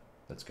thing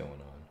that's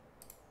going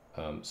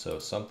on. So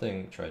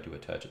something tried to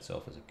attach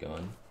itself as a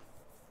gun.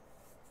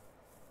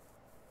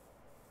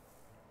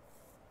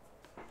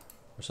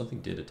 Or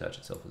something did attach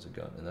itself as a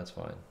gun, and that's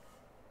fine.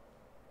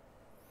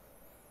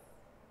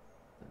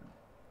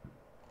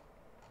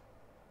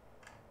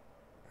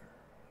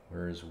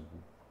 Where is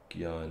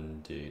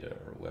gun data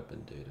or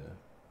weapon data?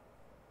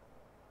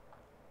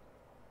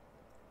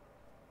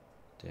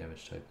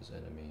 Damage type is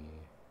enemy.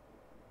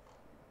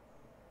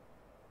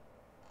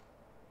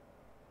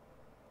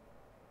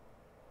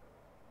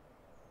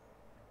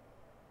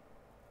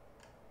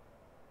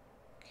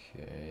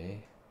 Okay.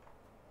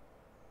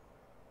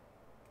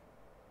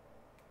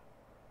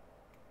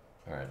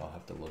 Alright, I'll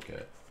have to look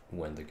at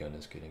when the gun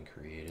is getting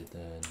created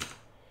then.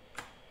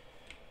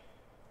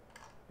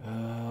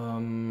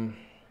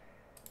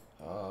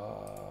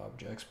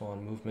 Jack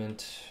spawn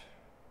movement.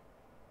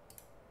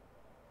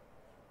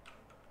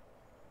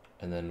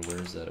 And then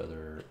where's that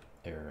other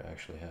error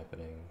actually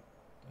happening?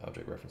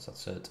 Object reference not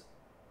set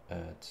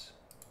at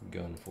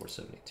gun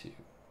 472.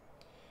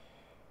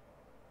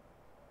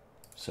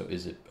 So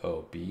is it,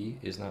 oh, B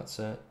is not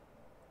set?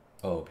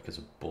 Oh, because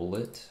of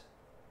bullet,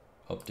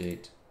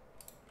 update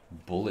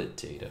bullet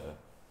data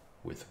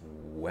with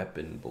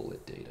weapon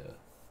bullet data.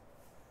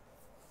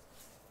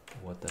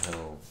 What the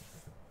hell?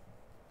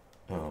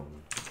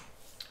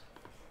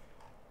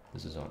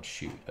 This is on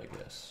shoot, I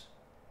guess.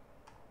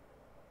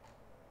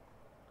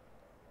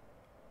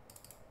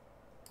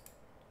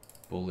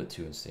 Bullet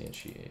to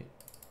instantiate.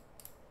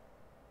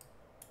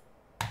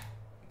 But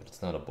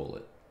it's not a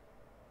bullet.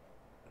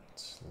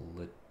 It's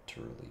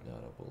literally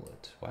not a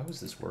bullet. Why was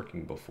this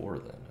working before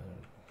then?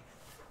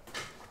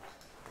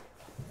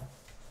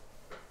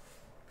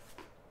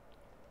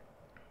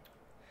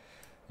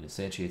 It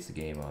instantiates the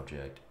game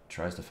object,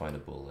 tries to find a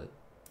bullet.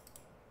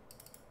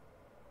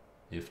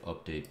 If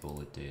update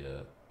bullet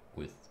data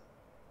with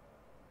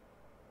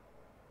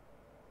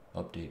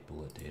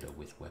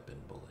weapon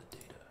bullet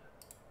data.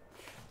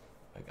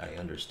 I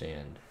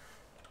understand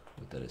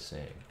what that is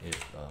saying.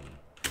 If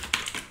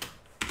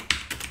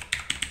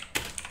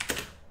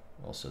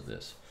also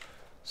this.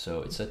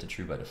 So it's set to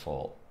true by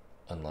default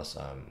unless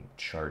I'm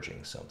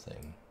charging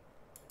something.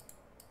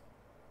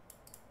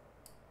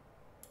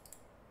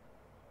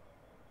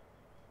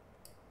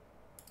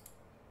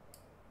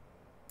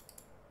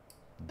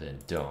 Then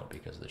don't,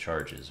 because the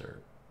charges are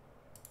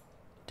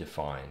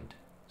defined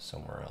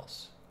somewhere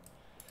else.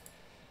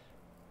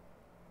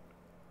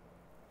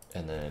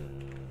 And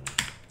then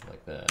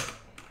like that.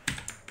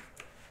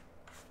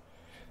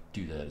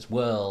 Do that as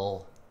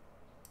well,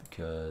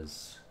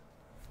 because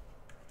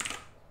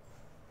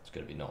it's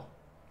going to be null.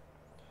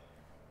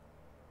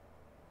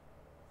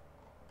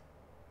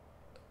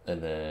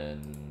 And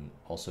then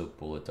also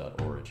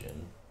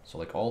bullet.origin. So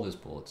like all this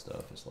bullet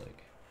stuff is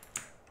like,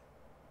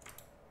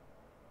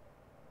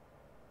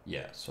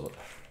 yeah, so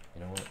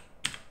you know what?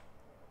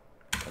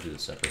 I'll do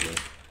this separately.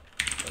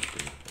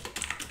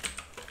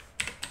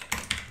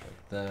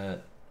 Like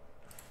that.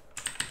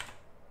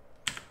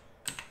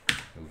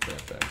 Move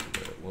that back to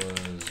where it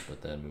was,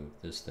 but then move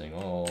this thing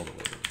all the way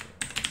over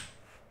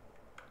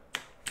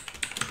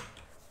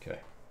here. Okay.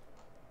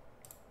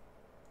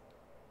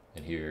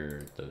 And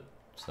here,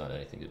 it's not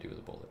anything to do with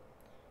the bullet.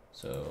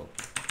 So,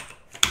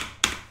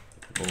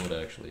 if the bullet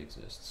actually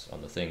exists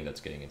on the thing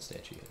that's getting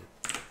instantiated.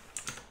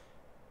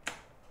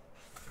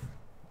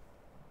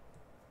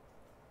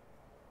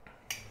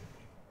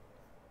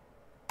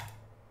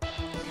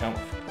 Count.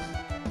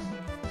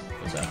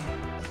 What's that?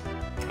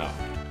 Oh.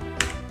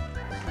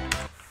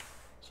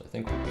 So I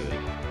think we're good.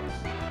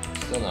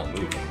 Still not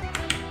moving.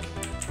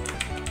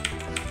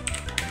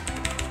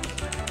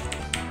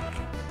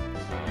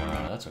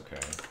 That's okay.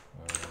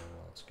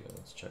 Let's go.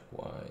 Let's check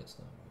why it's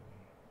not moving.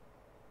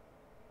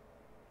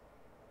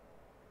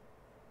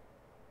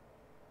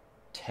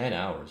 10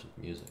 hours of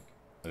music.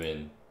 I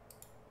mean,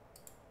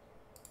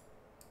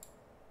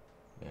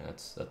 man,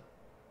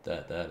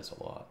 that is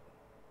a lot.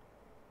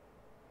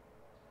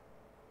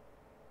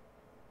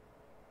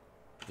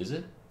 Is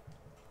it?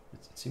 It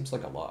seems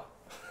like a lot.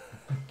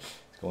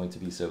 It's going to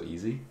be so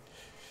easy.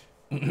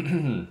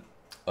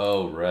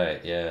 Oh,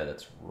 right. Yeah,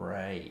 that's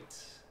right.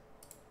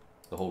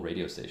 The whole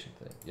radio station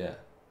thing. Yeah.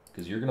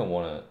 Because you're going to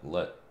want to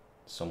let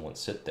someone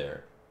sit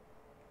there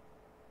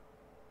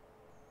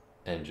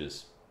and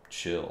just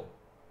chill,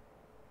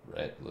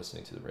 right?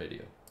 Listening to the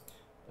radio.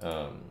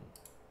 Man,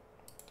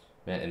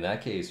 in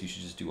that case, you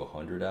should just do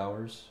 100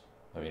 hours.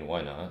 I mean,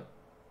 why not?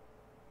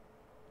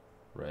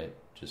 Right?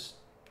 Just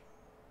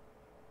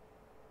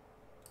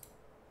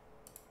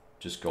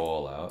go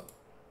all out,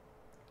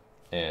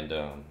 and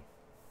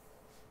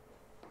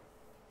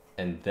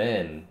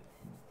then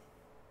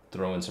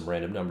throw in some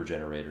random number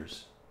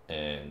generators,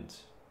 and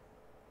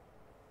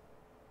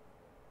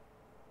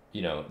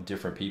you know,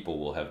 different people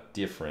will have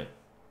different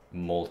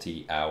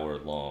multi-hour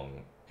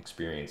long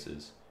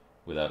experiences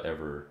without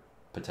ever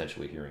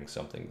potentially hearing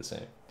something the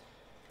same.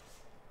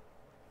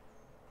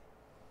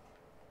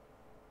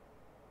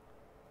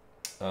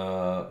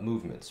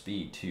 Movement,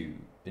 speed 2,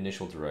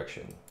 initial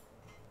direction.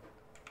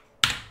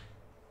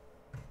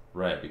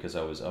 Right, because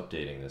I was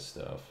updating this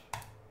stuff,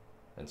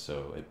 and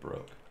so it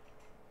broke.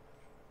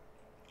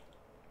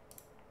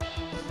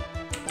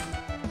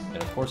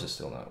 And of course it's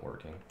still not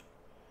working.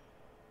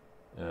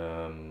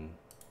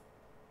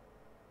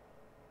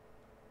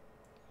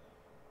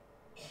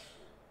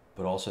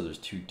 But also there's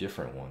two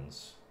different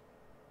ones.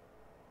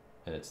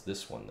 And it's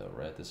this one though,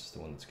 right? This is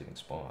the one that's getting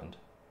spawned.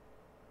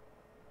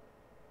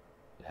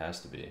 It has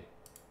to be.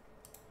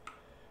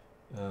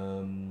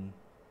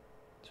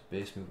 So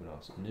base movement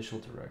also. Initial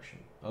direction.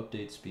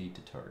 Update speed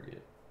to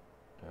target.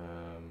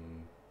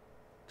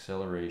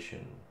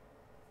 Acceleration.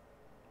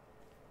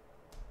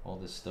 All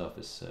this stuff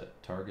is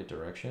set. Target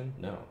direction?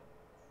 No.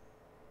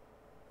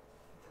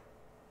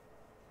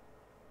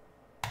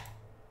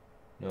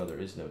 No, there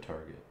is no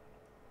target.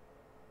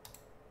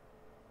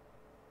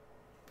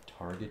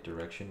 target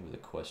direction with a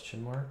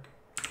question mark?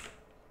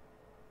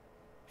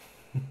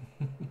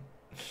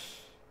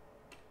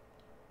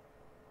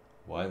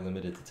 Why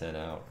limit it to 10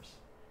 hours?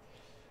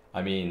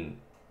 I mean,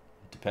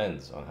 it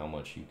depends on how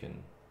much you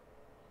can...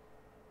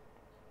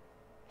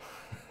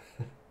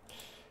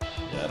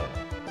 Yeah, I don't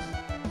know.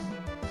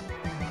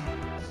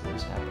 What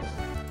is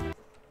happening?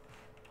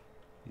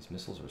 These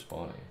missiles are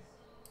spawning.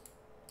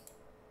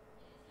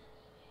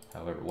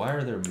 However, why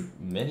are there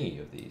many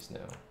of these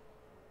now?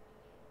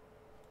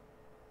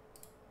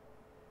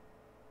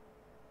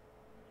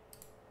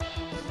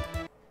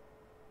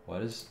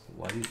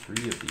 Why do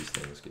 3 of these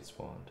things get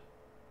spawned?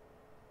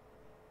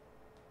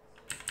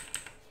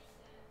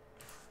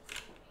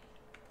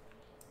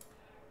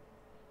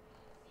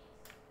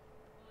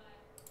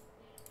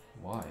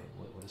 Why?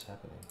 What is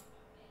happening?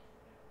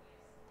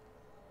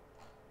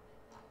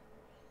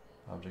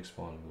 Object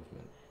spawn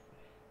movement.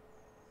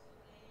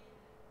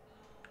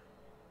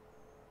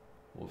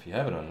 Well, if you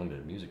have an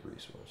unlimited music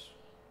resource,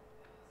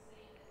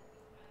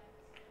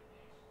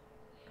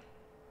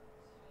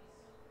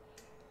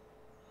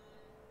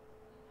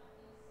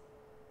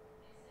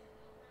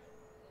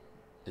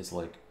 is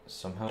like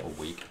somehow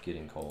awake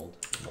getting called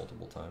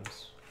multiple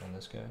times on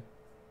this guy?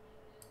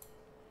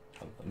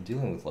 I'm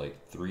dealing with like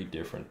 3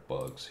 different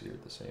bugs here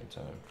at the same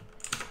time.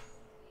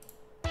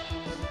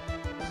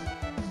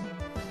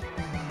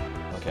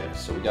 Okay,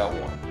 so we got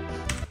one.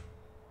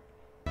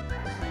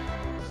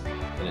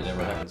 And it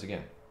never happens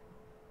again.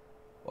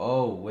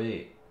 Oh,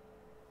 wait.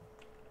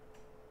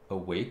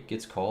 Awake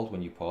gets called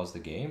when you pause the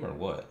game, or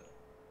what?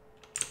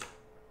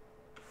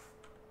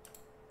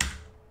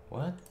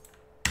 What?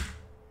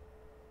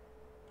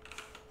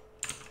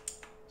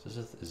 Is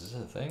this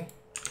a thing?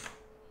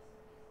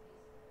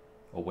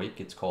 Awake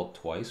gets called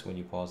twice when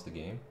you pause the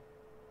game?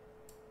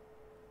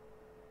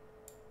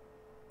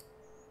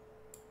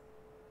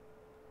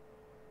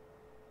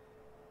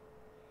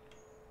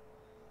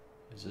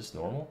 Is this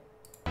normal?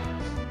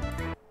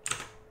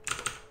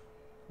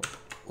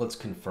 Let's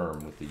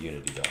confirm with the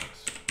Unity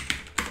docs.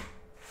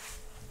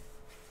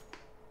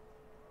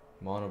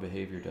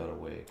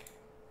 Monobehavior.awake.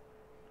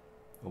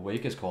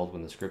 Awake is called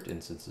when the script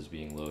instance is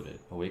being loaded.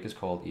 Awake is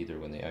called either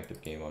when the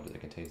active game object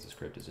that contains the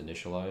script is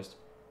initialized,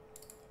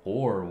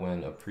 or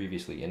when a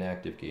previously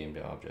inactive game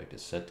object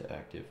is set to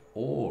active,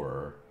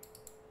 or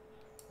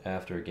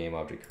after a game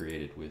object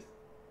created with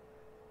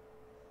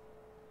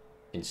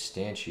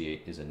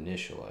instantiate is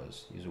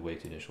initialized. Use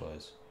awake to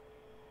initialize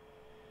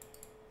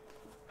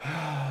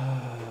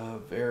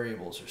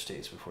variables or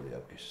states before the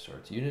application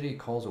starts. Unity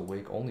calls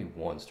awake only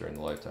once during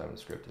the lifetime of the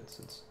script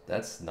instance.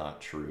 That's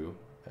not true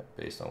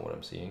based on what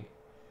I'm seeing.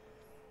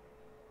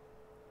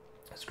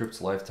 A script's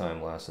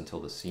lifetime lasts until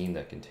the scene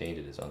that contained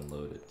it is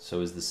unloaded.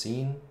 So is the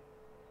scene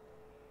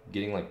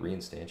getting like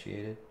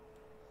reinstantiated?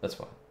 That's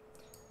fine.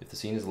 If the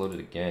scene is loaded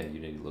again,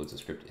 Unity loads the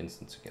script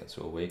instance again,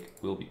 so awake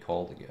will be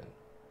called again.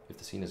 If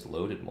the scene is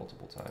loaded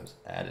multiple times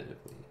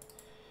additively,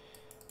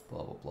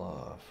 blah blah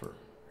blah, for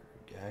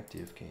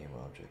active game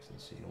objects in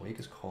the scene, awake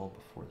is called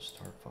before the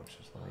start function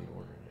is not in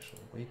order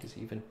initially. Awake is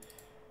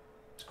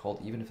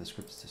called even if the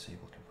script is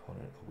disabled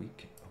component.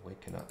 Awake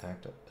cannot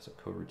act as a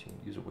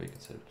coroutine. Use awake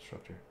instead of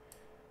constructor.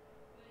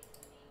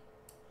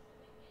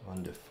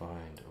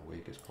 Undefined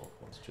awake is called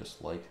once,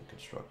 just like the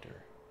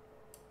constructor.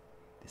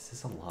 This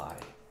is a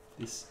lie.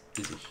 This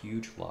is a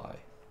huge lie.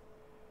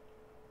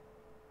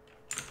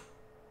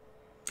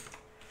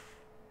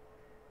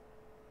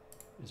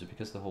 Is it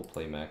because the whole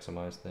play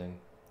maximize thing?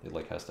 It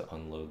like has to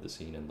unload the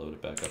scene and load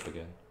it back up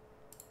again?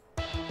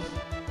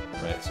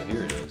 Right, so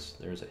here it is.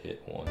 There's a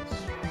hit once.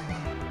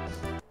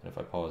 And if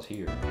I pause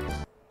here,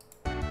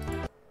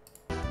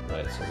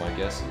 right, so my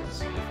guess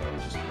is if I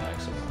just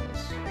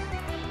maximize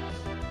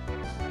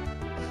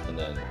and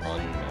then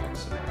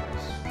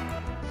unmaximize,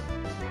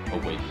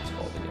 awake is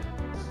called again.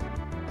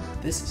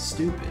 This is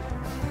stupid.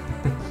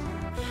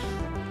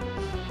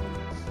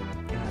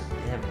 God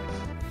damn it.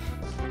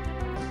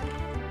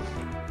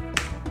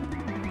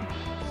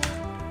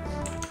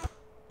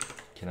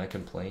 Can I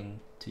complain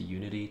to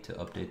Unity to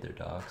update their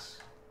docs?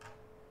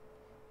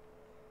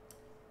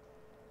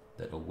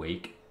 That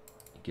awake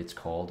gets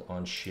called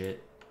on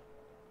shit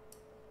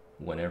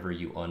whenever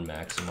you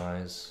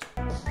unmaximize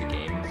the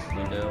game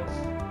window.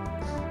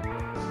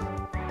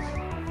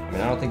 I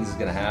mean, I don't think this is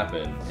gonna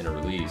happen in a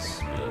release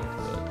build,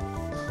 but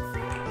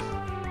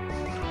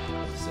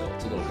still,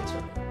 it's a little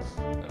concerning.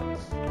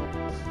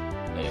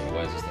 Anyway,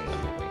 why is this thing not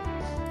moving?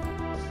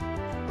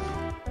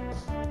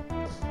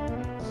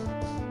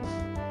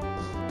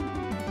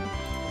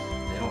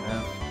 They don't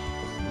have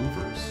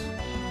movers.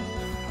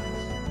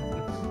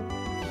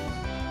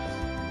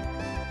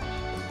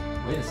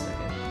 Wait a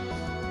second.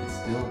 It's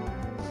still...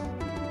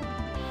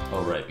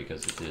 Oh, right,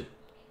 because it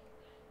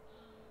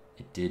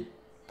did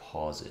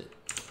pause it.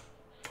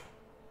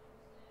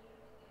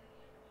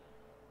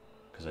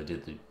 Because I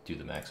did do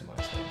the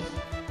maximize thing.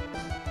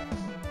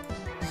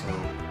 So,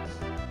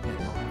 yeah, they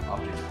don't have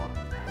object spawn.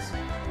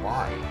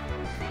 Why?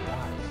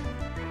 Why?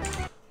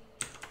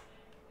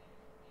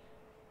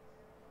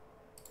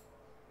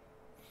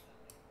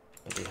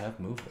 But they have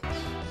movements.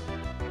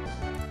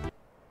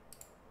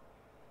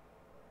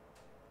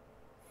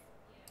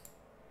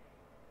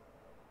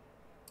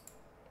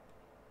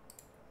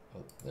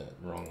 Oh, that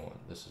wrong one.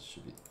 This is,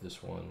 should be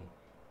this one.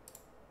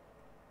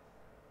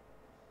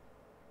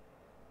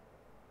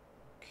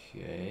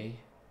 Okay.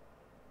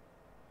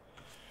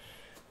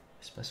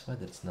 Specify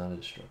that it's not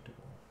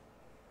indestructible.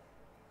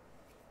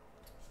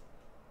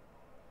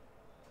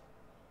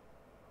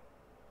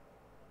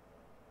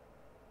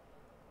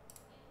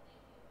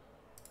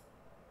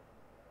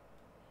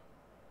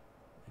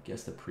 I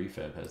guess the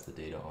prefab has the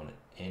data on it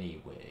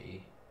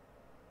anyway.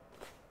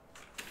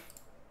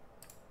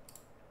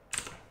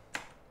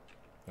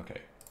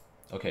 Okay.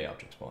 Okay,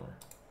 object spawner.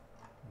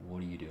 What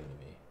are you doing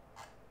to me?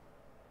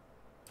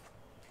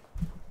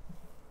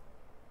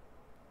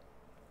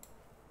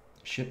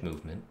 Ship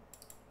movement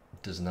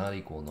does not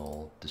equal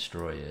null,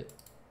 destroy it,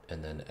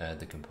 and then add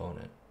the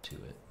component to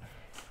it.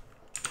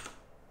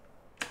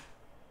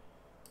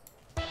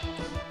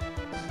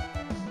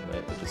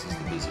 Right, but this is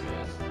the busy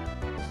man.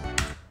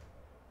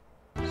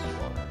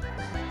 Spawner.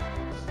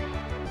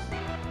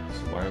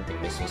 So why aren't the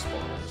missile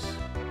spawners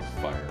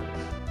fired?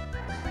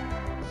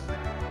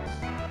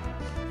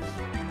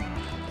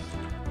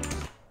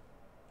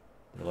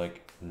 They're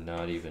like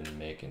not even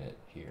making it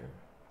here.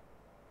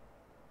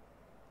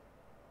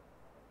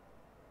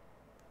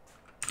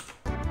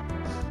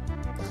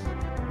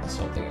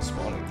 Something is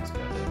spawning these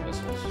goddamn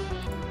missiles.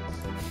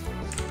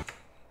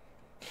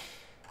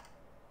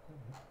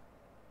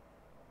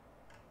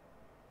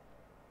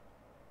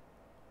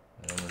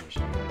 I don't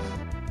understand.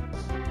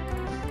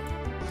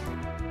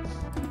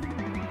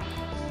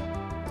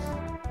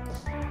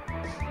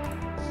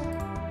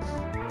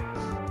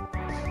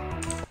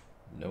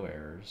 No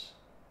errors.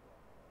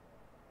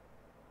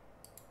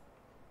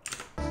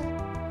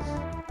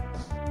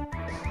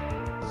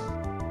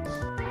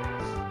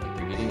 Like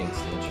they're getting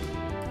instantiated.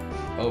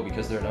 Oh,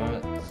 because they're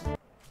not.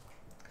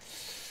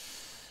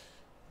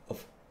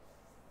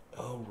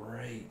 Oh,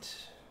 right.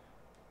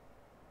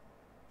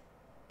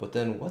 But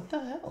then what the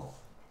hell?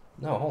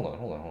 No, hold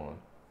on.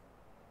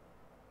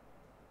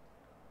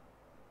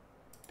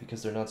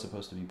 Because they're not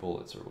supposed to be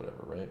bullets or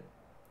whatever, right?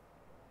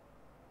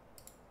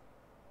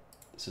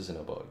 This isn't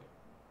a bug.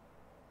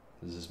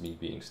 This is me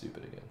being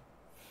stupid again.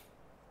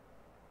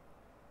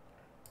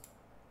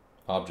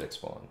 Object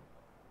spawn.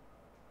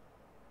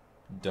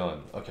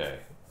 Done. Okay.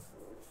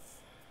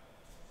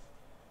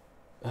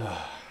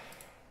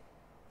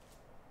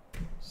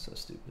 So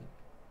stupid.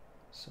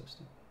 So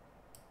stupid.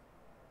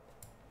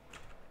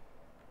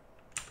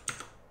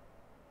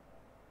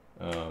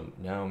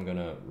 Now I'm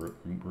gonna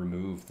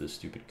remove the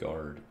stupid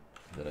guard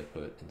that I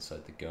put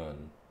inside the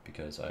gun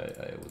because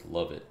I would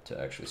love it to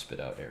actually spit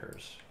out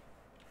errors.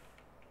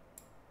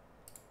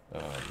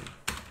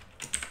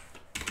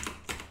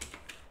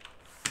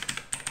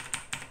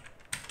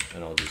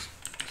 And I'll just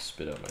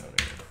spit out my own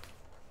error.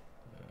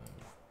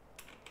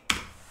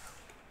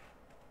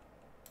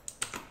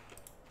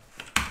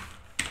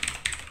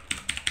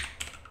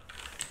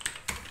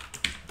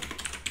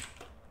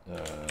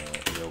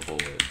 No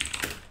bullet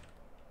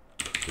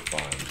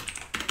defined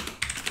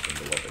in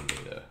the weapon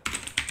data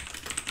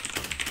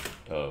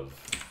of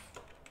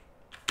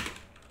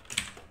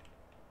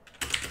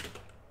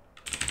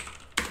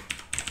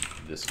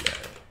this guy.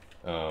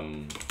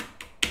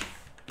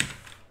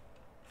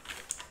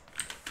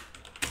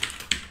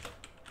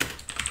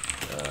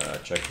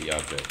 Check the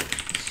object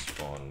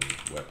spawn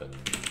weapon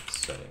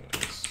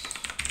settings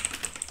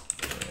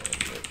and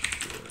make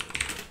sure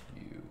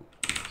you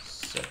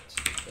set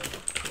them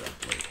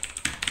correctly.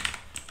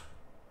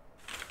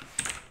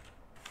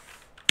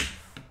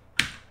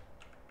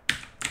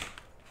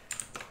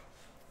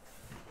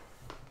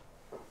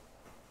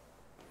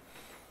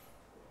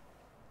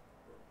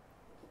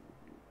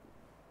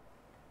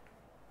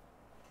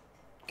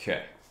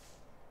 Okay.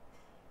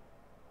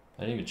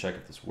 I didn't even check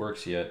if this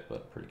works yet,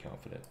 but pretty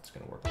confident it's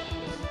going to work a little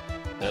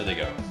bit. There they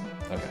go.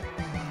 Okay.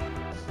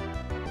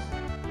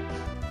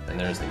 And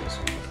there's the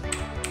missile.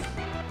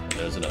 And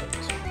there's another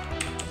missile.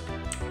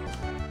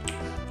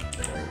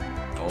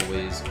 They're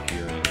always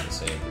appearing in the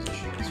same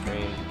position on the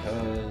screen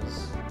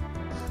because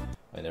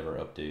I never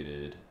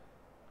updated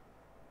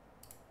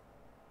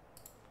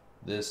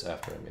this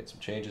after I made some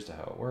changes to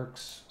how it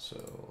works. So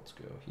let's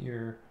go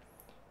here.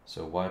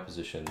 So Y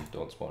position,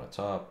 don't spawn at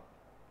top.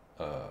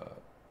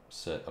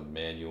 Set a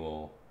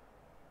manual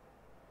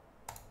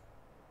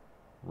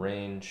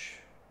range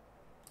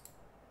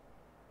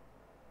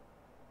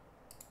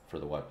for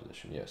the Y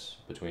position, yes,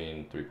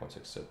 between 3.6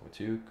 and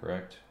 7.2,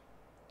 correct.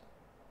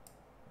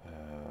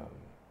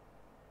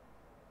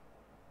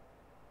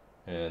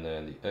 And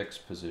then the X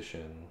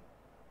position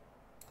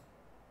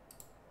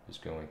is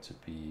going to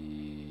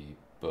be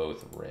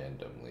both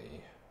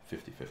randomly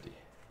 50-50,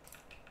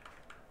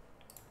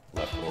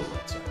 left or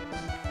right side.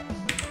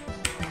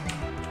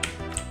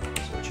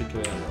 So it should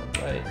go down on the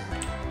right.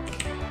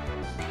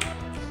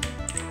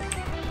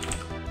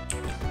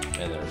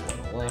 And there's one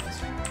on the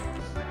left.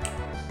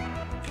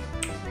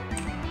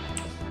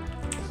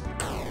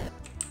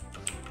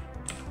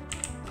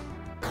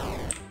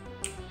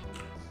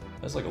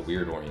 That's like a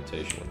weird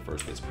orientation when it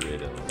first gets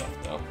created on the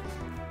left, though.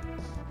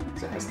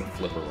 Because it has to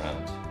flip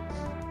around.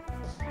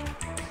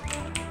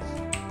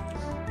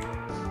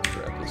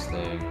 Grab this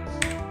thing.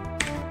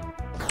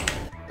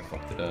 I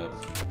fucked it up.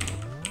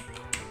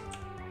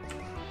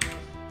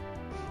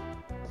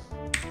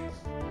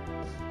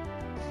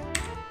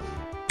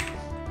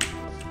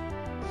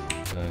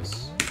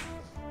 Nice.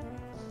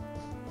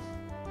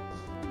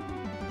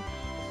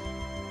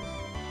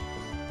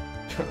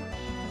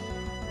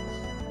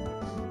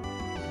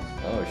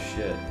 Oh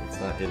shit, it's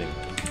not hitting.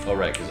 Oh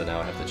right, because now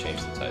I have to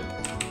change the type.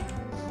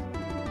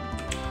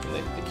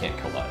 They can't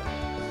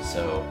collide.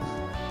 So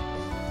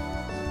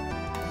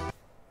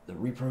the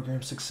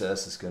reprogram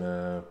success is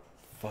gonna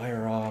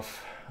fire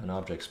off an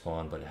object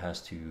spawn, but it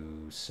has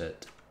to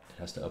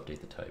update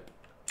the type.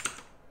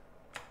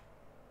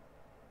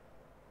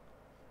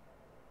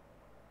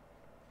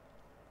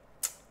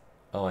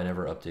 Oh, I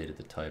never updated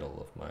the title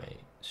of my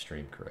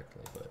stream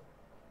correctly, but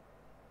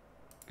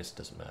I guess it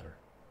doesn't matter.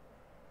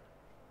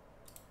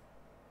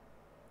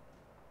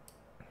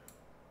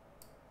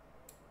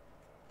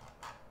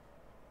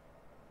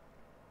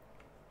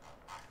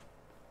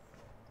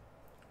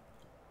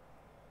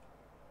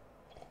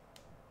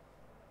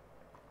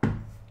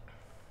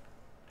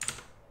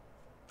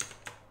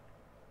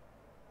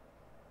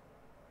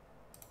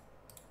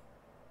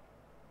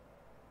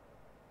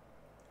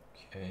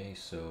 Okay,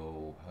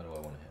 so how do I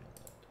want to handle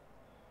that?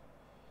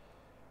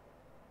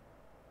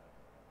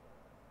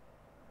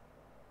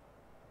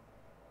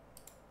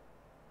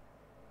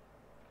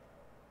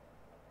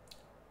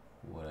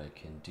 What I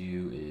can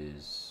do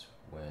is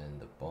when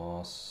the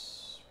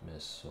boss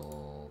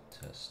missile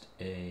test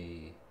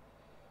A,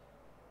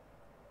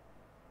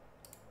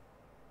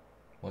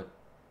 what?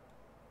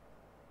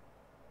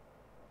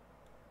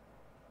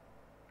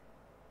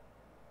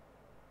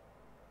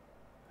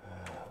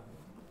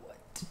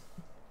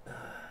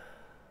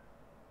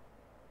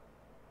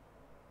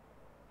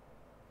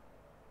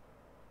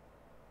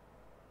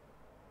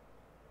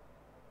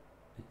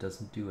 It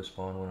doesn't do a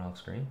spawn when off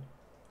screen?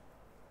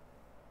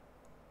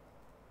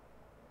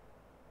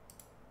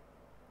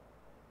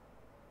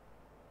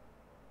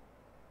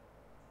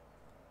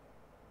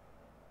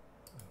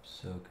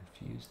 So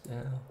confused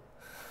now.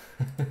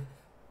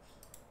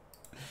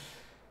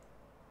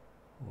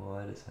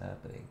 What is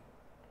happening?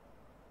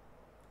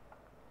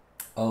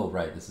 Oh,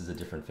 right, this is a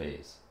different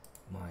phase.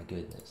 My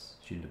goodness.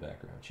 Shoot into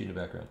background. Shoot into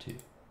background 2.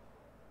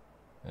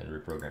 And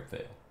reprogram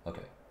fail.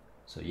 Okay.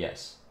 So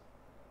yes.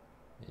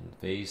 In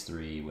phase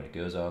 3, when it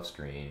goes off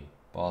screen,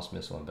 boss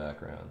missile in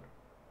background,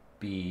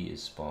 B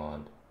is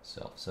spawned,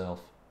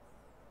 self.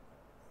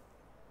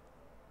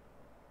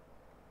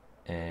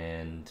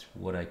 And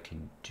what I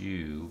can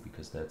do,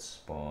 because that's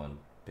spawned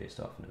based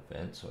off an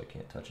event, so I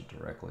can't touch it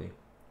directly,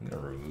 I'm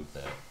going to remove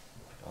that,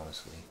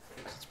 honestly,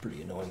 because it's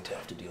pretty annoying to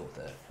have to deal with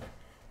that.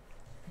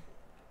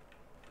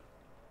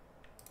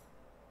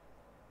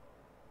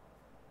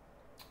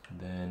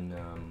 Then,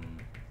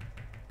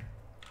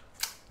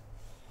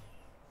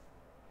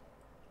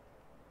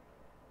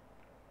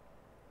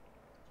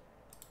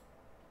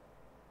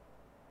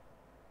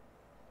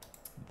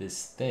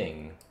 this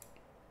thing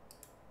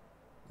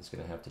is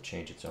going to have to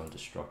change its own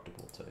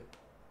destructible type.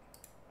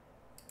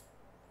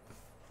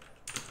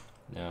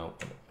 Now,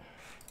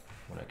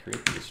 when I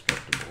create the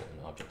destructible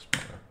in object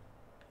spawner,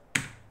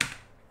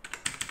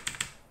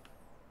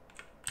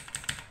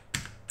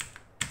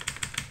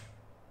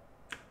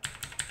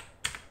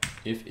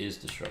 if is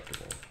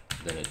destructible,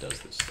 then it does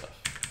this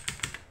stuff.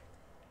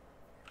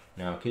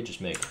 Now I could just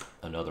make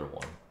another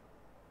one,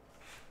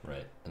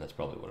 right? And that's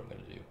probably what I'm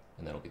going to do,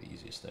 and that'll be the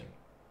easiest thing.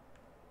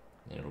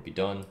 And it'll be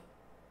done,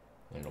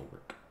 and it'll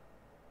work.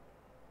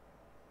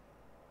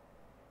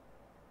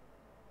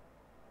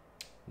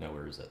 Now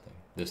where is that thing?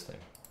 This thing,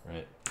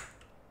 right?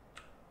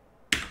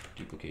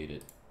 Duplicate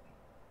it.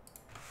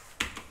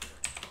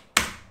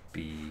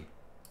 B.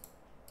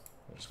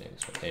 I'm just name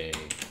this one A.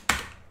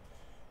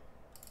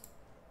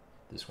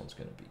 This one's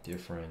going to be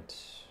different.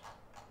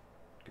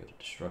 Go to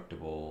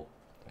destructible.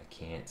 I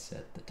can't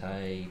set the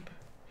type.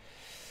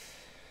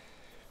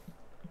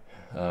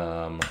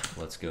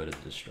 Let's go to the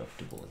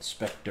destructible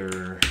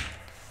inspector.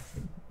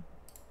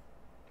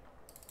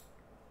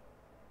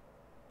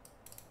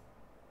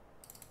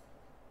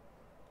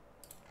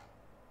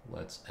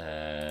 Let's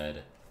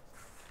add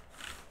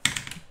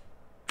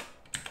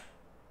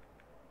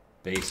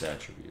base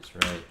attributes,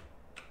 right?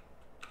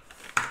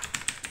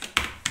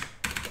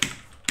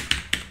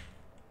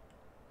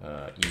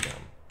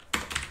 Enum.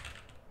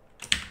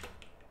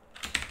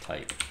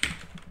 Type.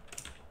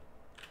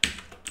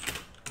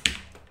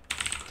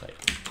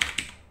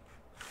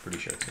 Pretty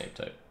sure it's name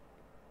type.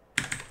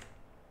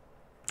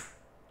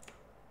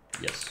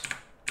 Yes.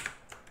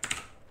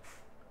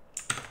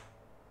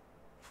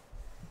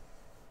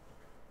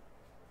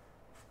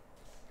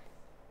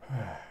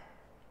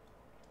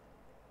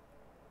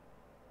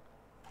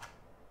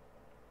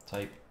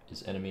 Type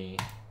is enemy,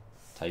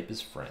 type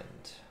is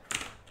friend.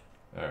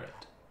 All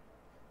right.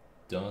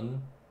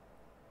 Done.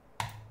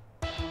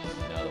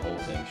 Now the whole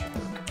thing should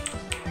work.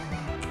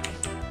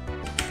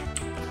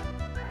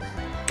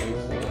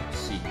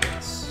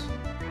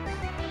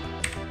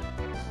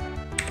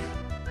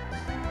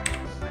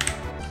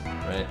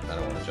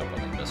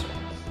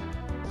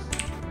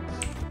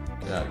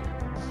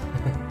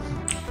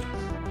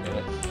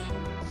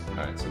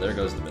 there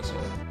goes the missile.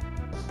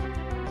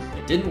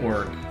 It didn't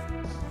work.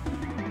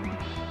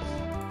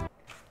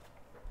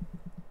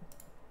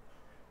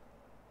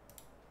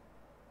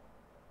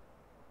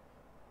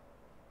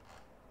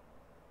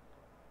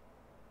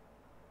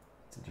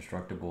 It's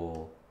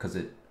indestructible because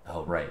it,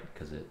 oh right,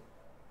 because it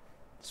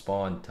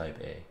spawned type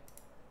A,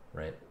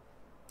 right?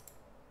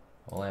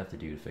 All I have to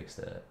do to fix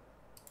that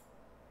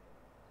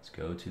is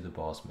go to the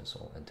boss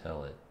missile and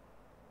tell it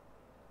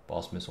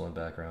boss missile in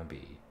background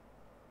B,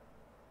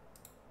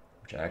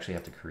 which I actually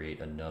have to create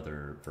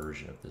another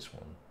version of this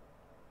one.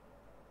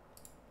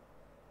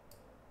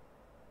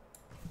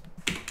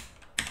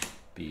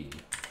 B,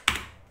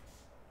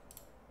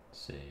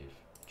 save,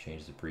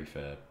 change the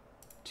prefab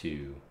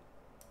to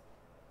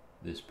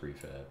this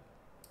prefab,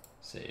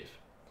 save.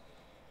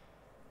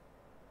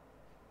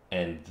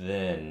 And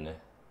then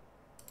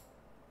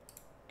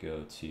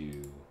go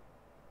to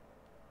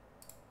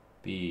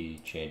B,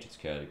 change its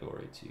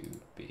category to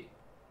B.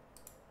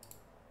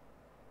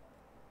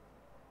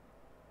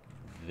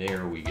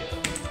 There we go.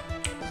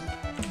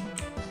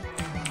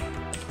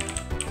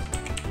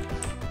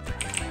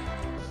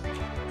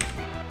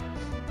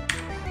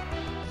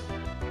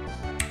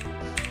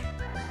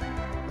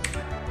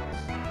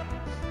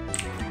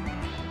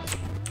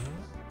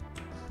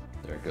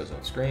 There it goes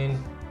off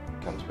screen,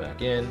 comes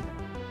back in,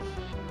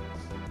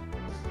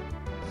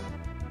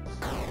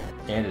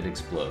 and it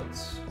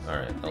explodes. All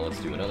right, now let's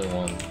do another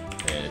one,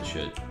 and it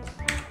should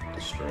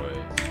destroy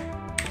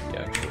the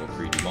actual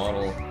 3D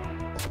model.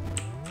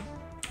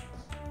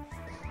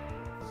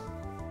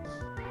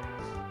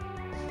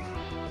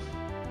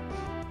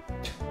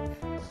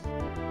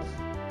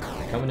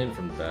 Coming in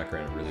from the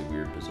background in really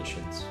weird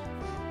positions.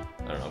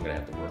 I don't know, I'm gonna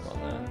have to work on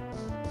that.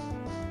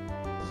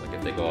 Like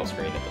if they go off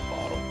screen at the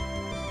bottom,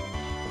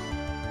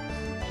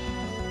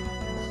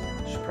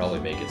 should probably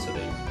make it so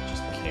they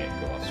just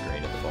can't go off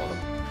screen at the bottom.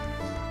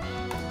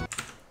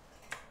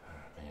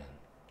 Oh, man,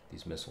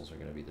 these missiles are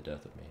gonna be the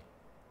death of me.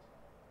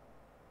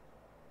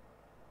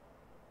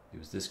 It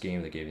was this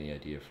game that gave me the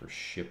idea for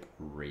Ship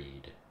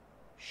Raid.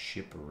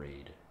 Ship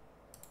Raid.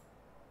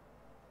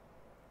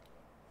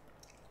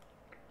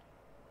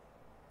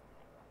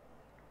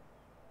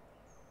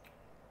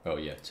 Oh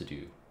yeah,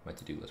 to-do. My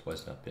to-do list. Why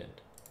is it not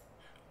pinned?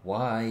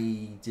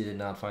 Why did it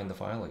not find the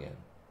file again?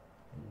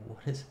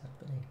 What is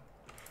happening?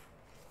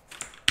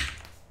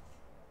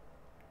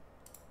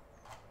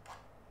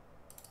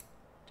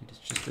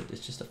 Dude,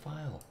 it's just a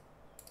file.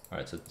 All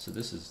right, so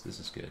this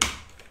is good.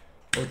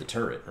 Oh, the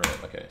turret.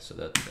 Right. Okay, so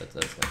that's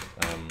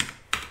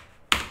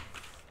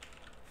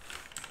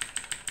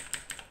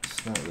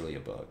it's not really a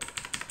bug.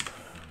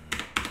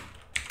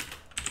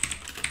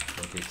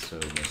 Make it so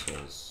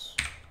missiles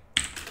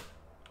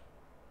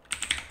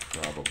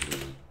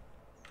probably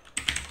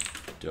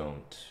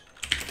don't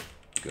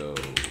go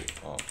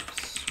off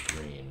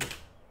screen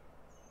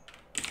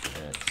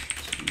at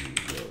too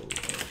low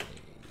of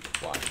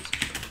a watch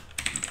position,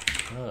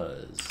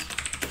 because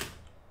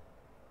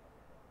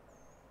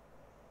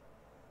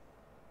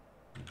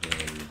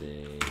then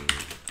they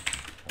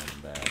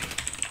come back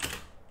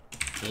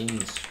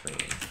in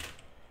screen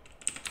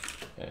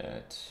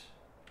at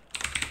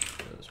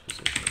those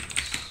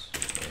positions,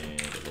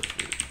 and it looks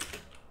weird.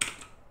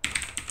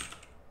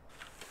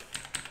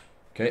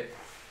 Okay,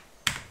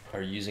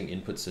 are you using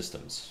input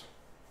systems?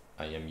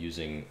 I am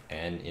using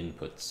an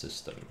input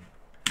system.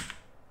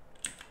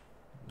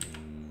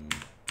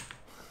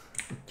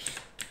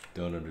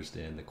 Don't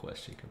understand the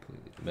question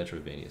completely. The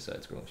Metroidvania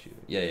side-scrolling shooter.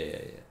 Yeah.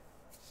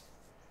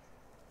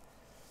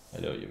 I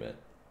know what you meant.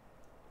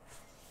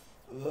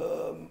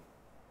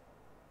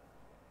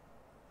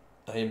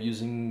 I am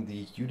using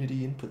the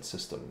Unity input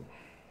system,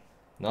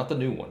 not the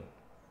new one.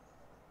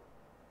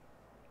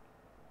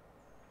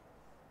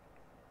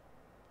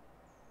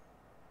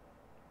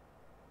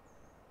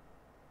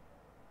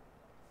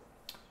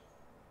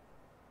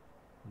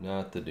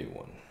 Not the new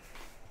one.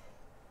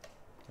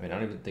 I mean, I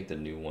don't even think the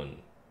new one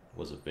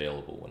was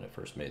available when I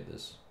first made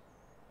this.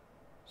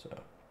 So,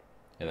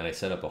 and then I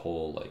set up a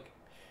whole like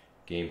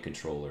game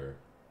controller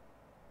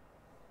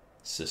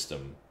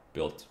system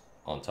built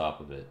on top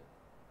of it.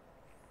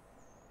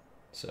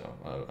 So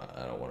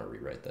I don't want to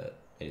rewrite that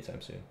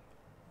anytime soon.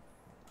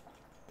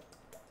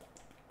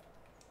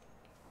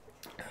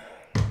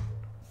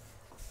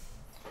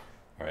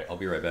 All right, I'll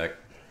be right back.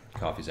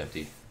 Coffee's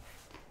empty.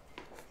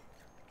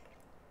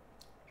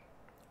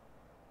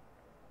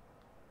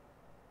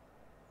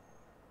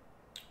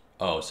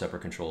 Oh,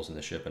 separate controls in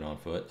the ship and on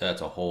foot.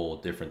 That's a whole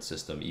different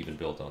system, even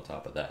built on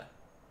top of that,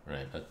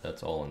 right?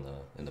 That's all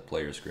in the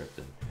player script,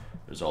 and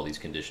there's all these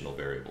conditional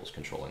variables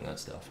controlling that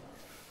stuff.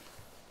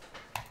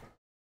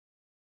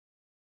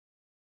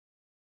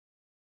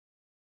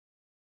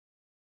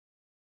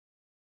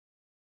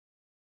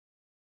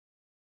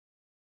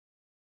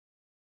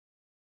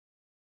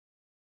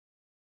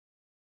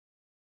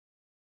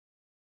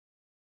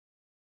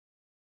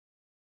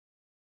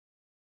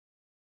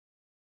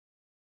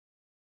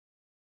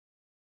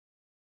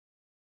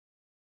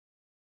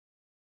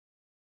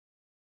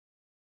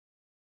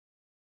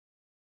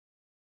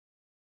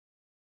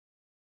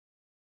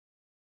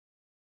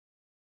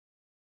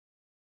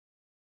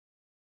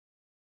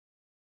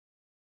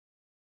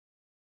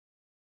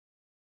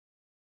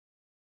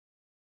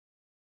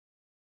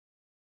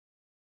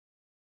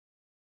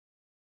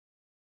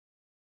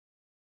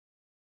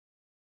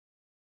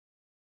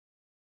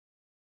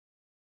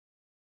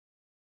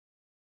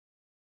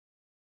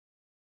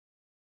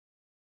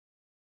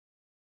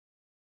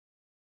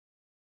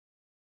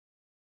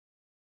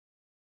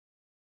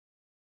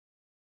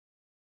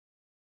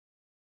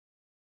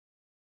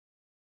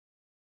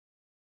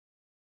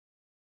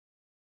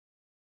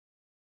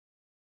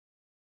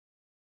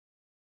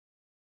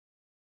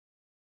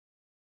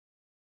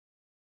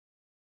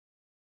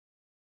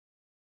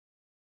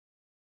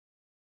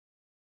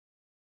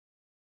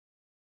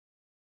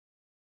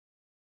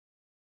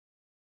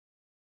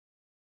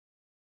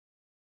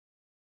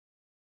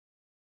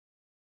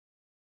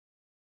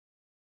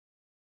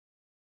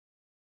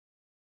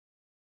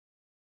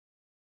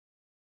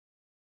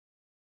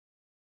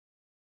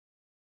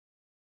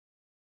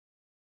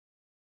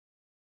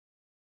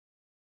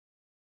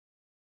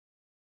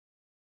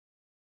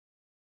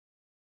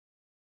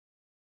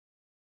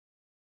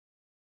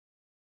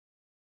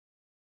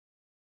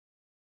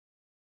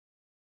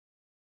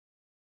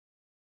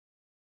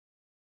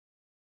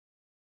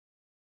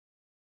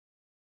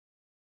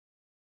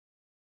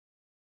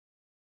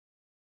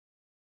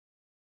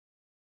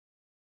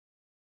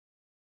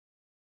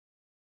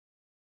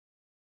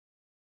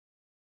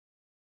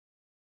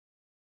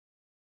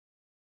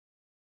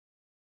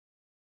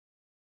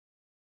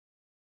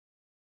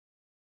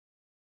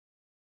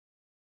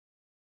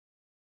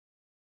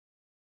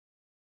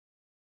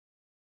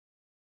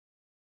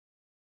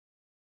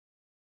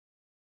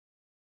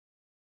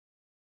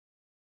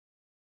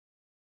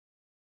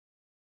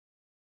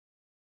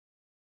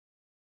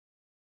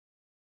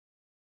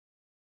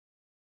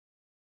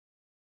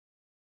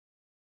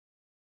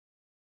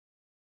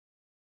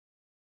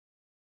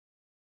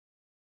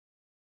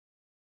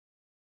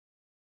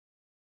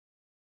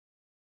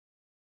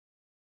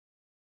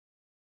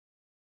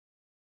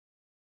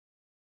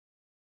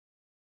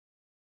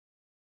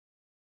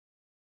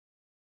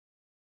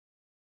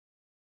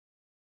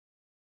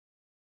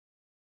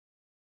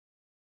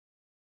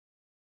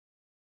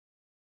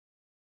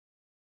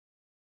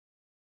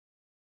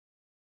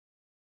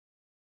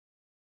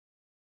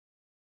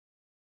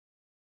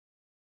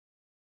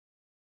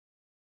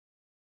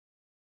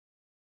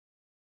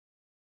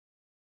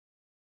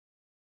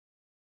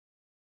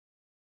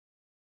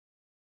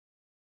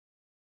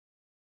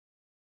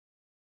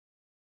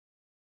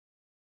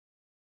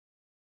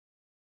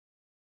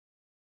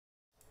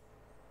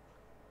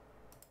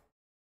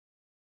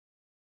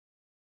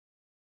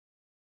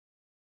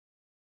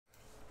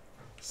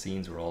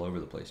 Scenes were all over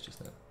the place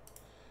just now.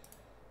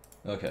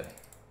 Okay.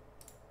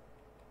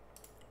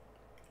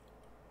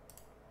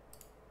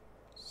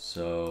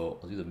 So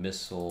I'll do the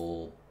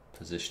missile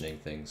positioning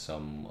thing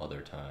some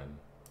other time.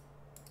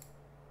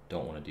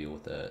 Don't want to deal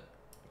with that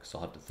because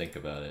I'll have to think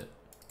about it.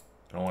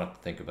 I don't want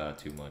to think about it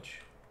too much.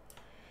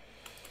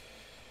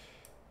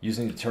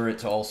 Using the turret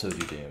to also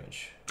do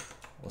damage.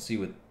 Let's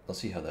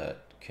see how that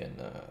can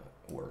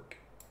work.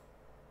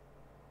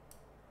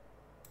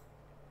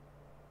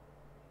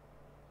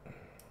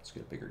 Let's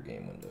get a bigger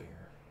game window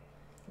here.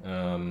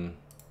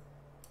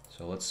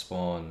 So let's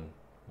spawn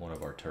one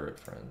of our turret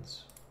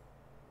friends.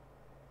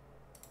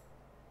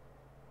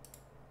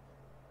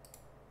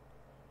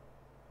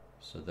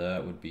 So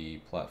that would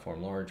be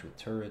platform large with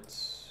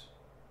turrets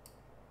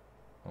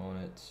on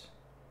it.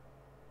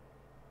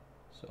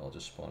 So I'll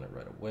just spawn it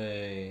right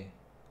away.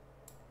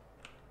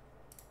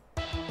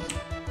 And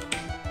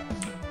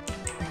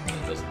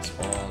it doesn't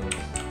spawn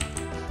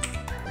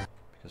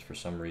because for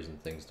some reason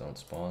things don't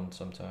spawn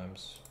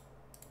sometimes.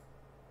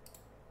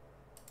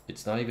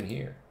 It's not even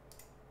here.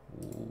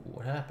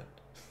 What happened?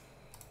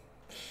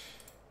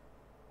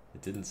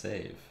 It didn't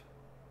save.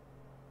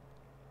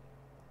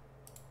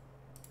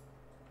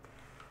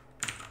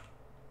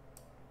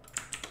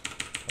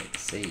 Like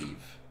save.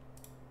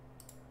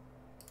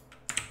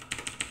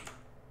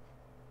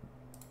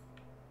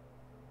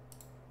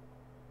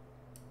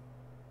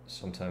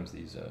 Sometimes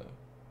these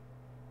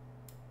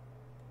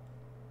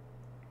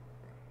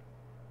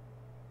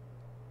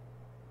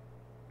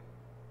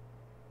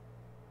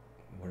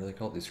what are they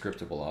called? These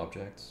scriptable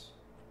objects.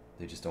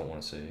 They just don't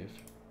want to save.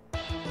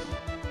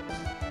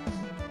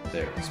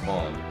 There, it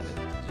spawned. It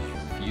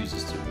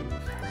refuses to move.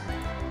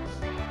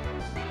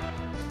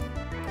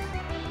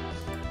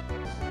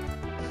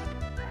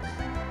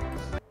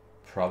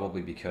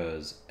 Probably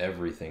because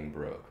everything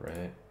broke,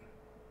 right?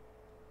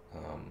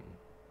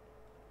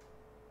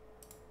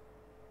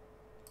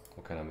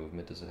 What kind of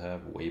movement does it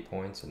have?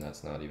 Waypoints, and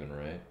that's not even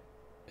right.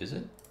 Is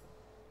it?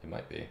 It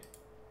might be.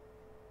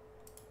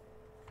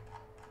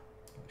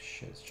 Oh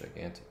shit, it's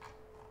gigantic.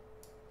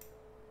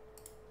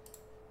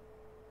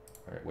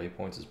 Alright,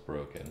 waypoints is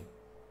broken.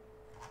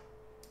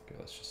 Okay,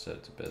 let's just set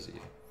it to Bezier.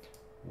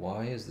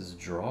 Why is this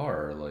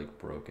drawer like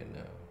broken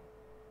now?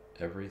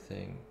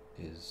 Everything's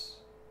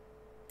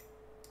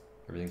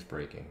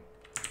breaking.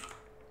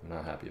 I'm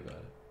not happy about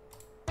it.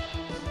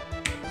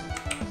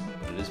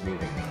 But it is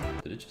moving now.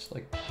 Did it just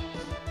like...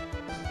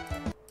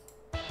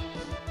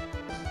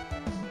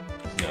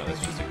 No,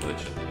 that's just a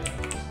glitch in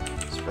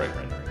the sprite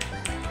rendering.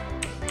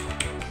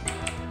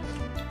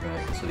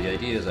 Right, so the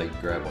idea is I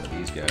grab one of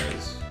these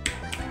guys,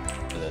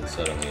 and then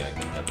suddenly I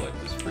can have like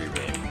this free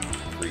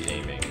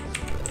aiming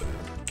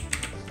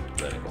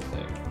reticle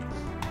thing.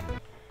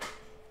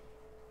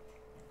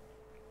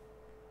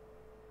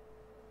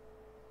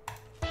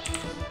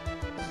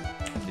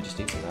 It just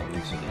needs to not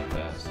move so damn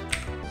fast.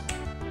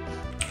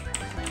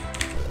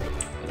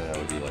 And then I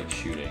would be like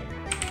shooting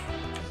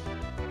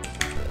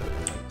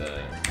like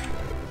that.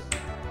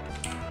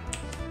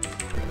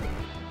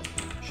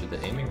 Should the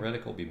aiming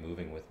reticle be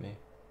moving with me?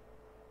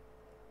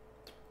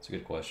 It's a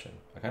good question.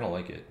 I kind of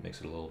like it. It makes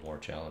it a little more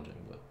challenging,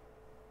 but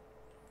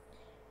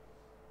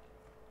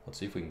let's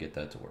see if we can get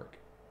that to work.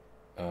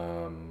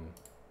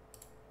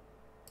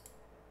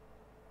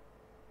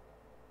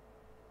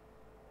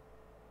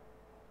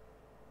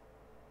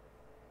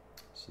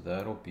 So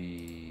that'll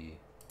be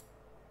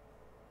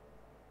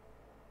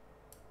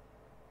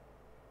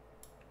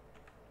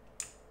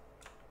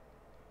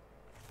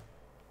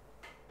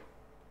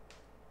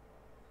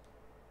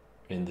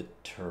in the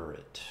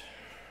turret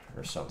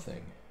or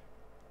something.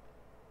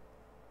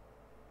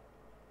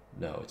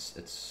 No, it's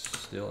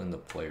still in the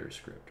player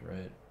script,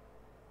 right?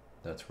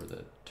 That's where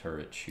the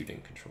turret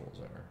shooting controls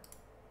are.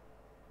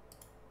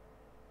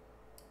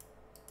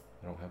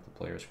 I don't have the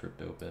player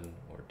script open,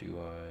 or do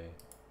I?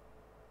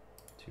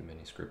 Too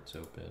many scripts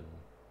open.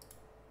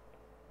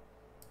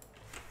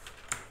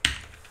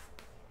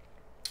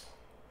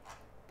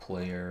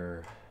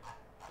 Player.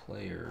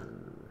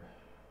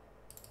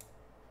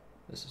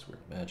 This is where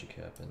the magic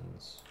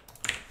happens.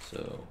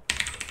 So,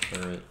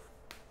 turret,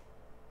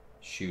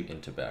 shoot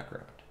into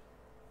background.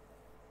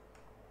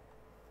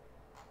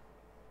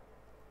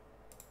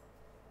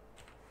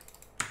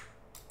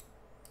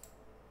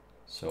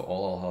 So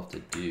all I'll have to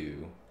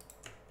do,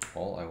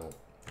 there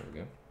we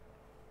go.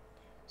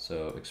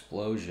 So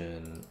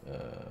explosion,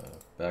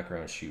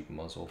 background shoot,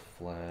 muzzle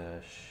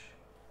flash,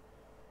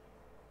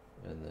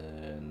 and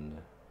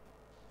then,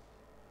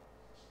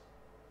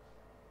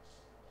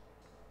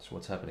 so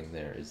what's happening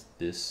there is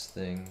this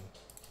thing.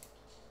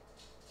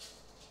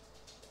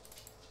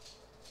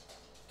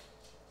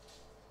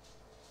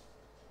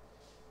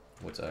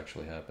 What's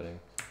actually happening?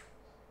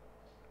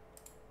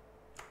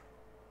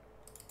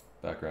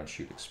 Background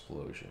shoot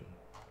explosion.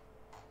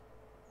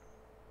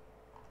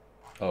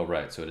 Oh,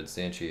 right, so it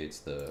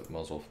instantiates the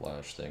muzzle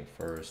flash thing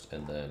first,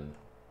 and then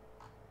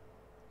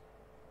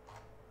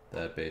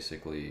that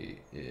basically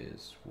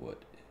is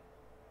what...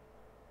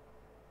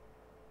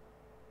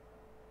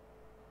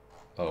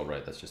 Oh,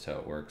 right, that's just how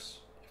it works.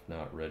 If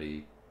not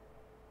ready,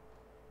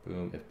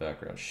 boom. If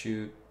background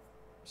shoot,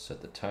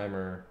 set the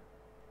timer,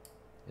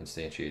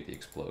 instantiate the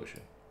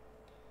explosion.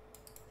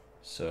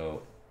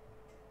 So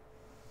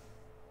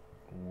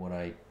what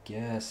I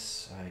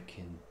guess I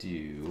can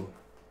do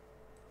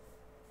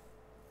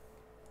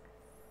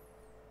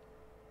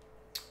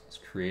is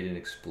create an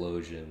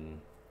explosion,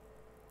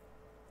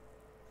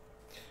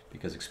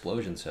 because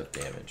explosions have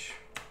damage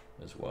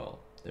as well.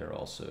 They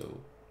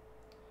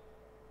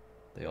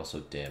also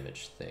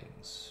damage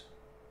things.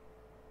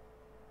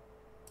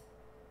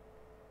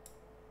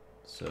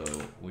 So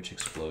which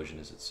explosion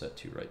is it set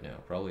to right now?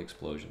 Probably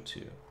explosion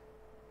 2.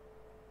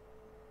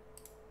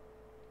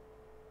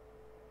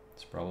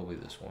 It's probably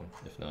this one.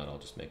 If not, I'll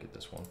just make it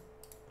this one.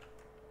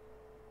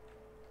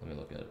 Let me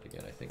look at it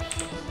again. I think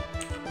it's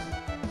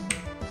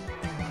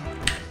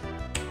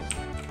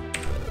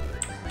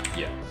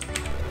yeah.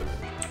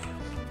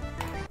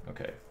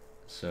 Okay,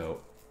 so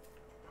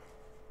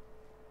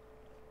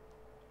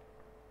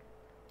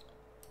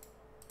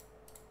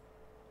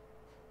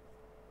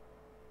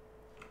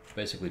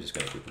basically just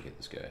going to duplicate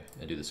this guy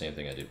and do the same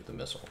thing I did with the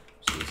missile.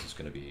 So this is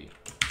going to be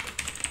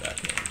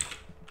background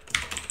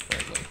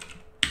friendly.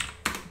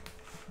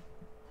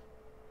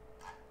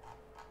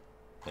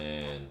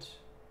 And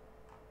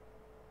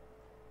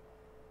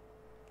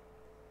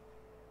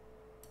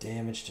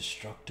damage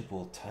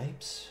destructible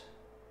types.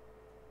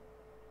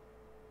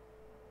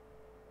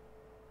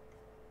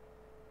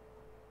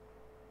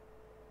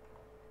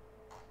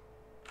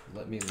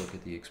 Let me look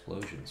at the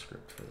explosion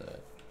script for that.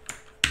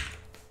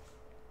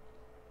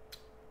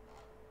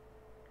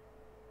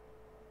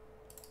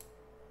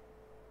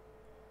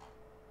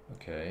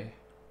 Okay,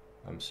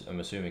 I'm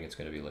assuming it's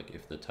going to be like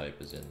if the type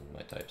is in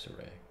my types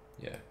array.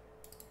 Yeah.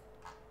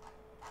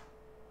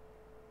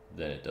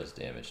 Then it does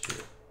damage to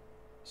it.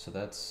 So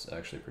that's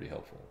actually pretty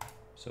helpful.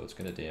 So it's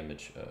going to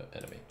damage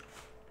enemy.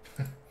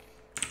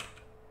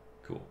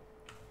 Cool.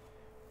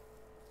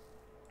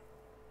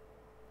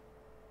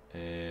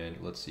 And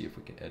let's see if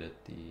we can edit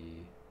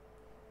the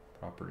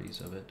properties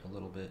of it a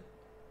little bit.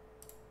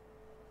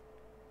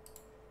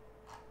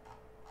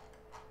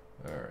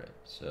 Alright,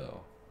 so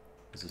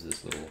this is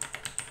this little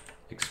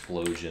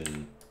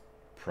explosion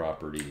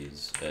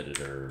properties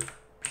editor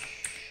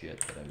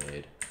shit that I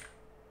made.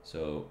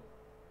 So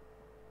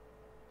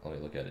let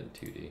me look at it in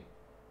 2D.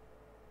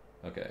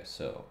 Okay,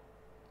 so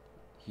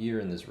here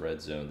in this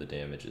red zone, the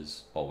damage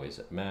is always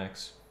at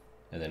max,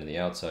 and then in the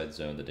outside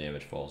zone, the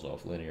damage falls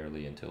off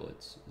linearly until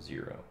it's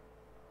 0.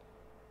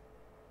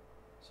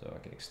 So I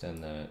can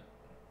extend that.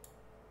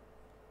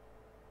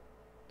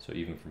 So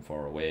even from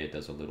far away, it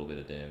does a little bit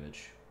of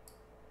damage.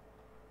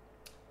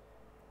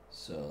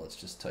 So let's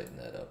just tighten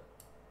that up.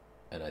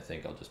 And I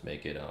think I'll just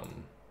make it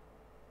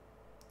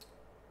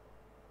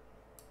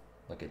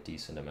like a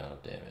decent amount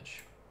of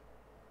damage.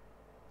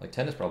 Like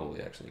 10 is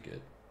probably actually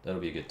good.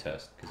 That'll be a good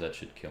test, because that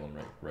should kill him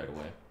right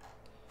away.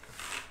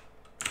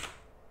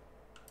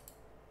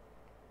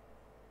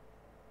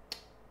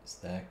 Is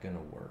that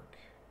gonna work?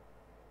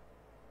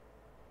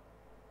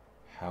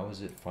 How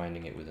is it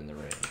finding it within the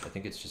range? I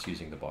think it's just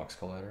using the box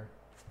colliders,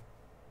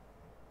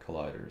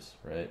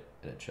 right?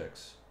 And it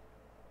checks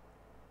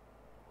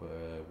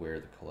where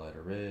the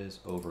collider is,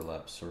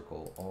 overlap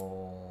circle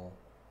all.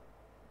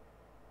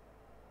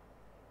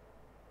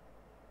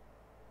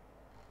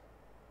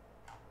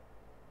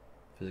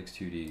 Physics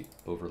 2D,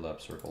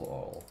 overlap circle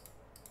all.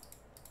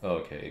 Oh,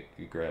 okay,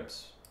 it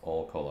grabs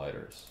all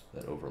colliders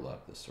that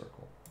overlap this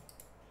circle.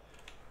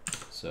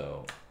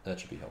 So that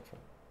should be helpful.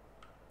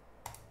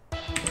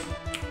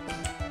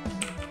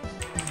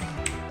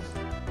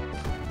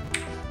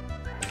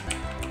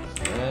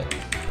 That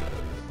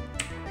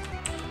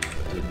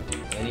didn't do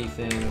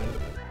anything.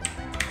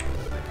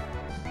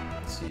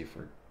 Let's see if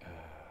we're...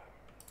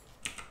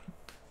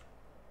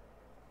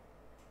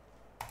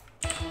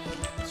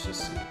 let's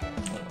just see.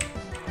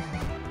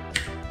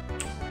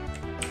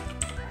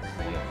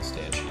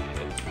 Instantiate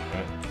it.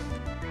 Okay.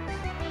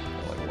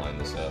 I'll like line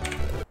this up.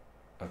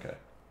 Okay.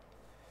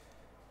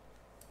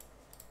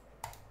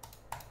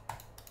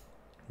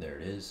 There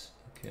it is.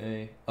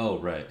 Okay. Oh,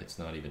 right. It's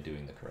not even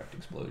doing the correct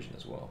explosion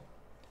as well.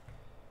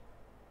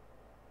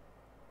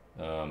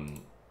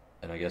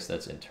 And I guess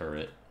that's in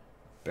turret.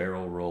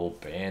 Barrel roll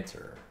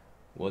banter.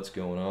 What's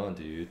going on,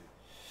 dude?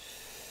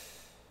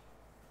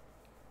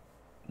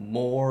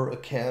 More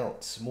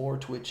accounts. More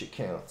Twitch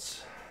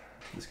accounts.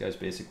 This guy's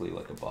basically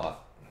like a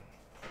bot.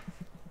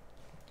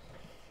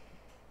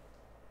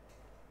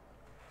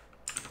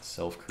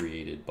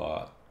 Self-created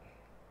bot.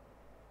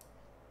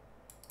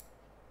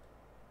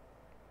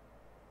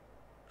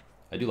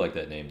 I do like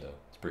that name though.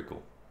 It's pretty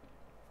cool.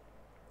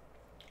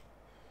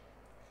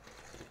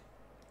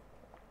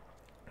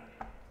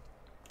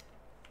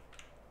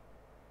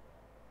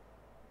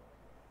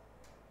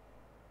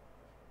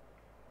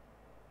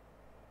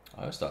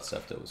 I always thought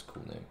Sefto was a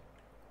cool name.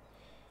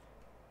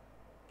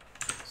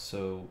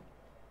 So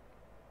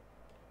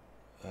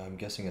I'm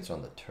guessing it's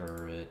on the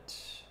turret.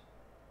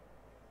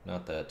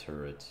 Not that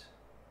turret,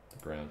 the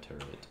ground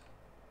turret.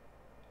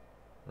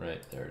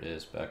 right? There it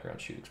is.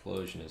 Background shoot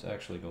explosion is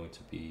actually going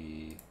to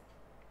be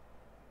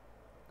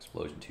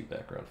explosion to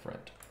background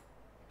friend.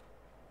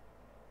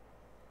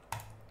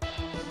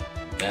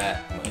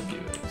 That might do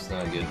it. It's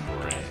not a good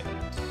brand.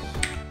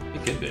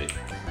 It could be.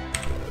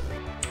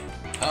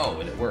 Oh,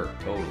 and it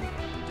worked, totally.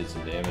 It did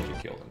some damage and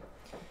killed him.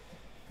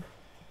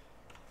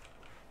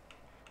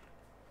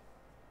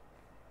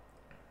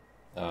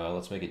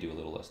 Let's make it do a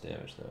little less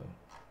damage though.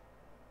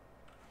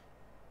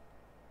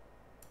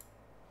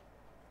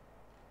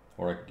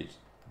 Or I could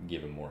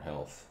give him more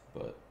health,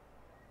 but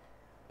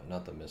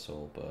not the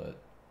missile, but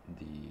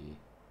the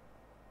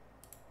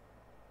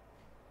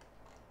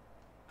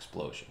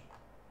explosion.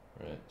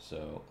 Right,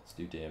 so let's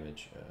do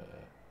damage.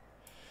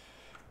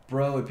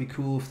 Bro, it'd be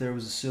cool if there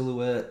was a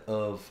silhouette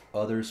of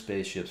other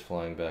spaceships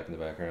flying back in the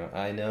background.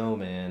 I know,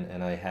 man,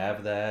 and I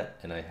have that,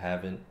 and I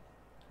haven't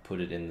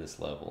put it in this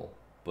level,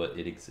 but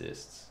it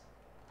exists.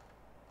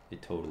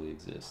 It totally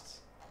exists.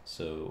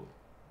 So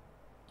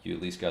you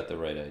at least got the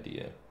right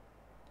idea.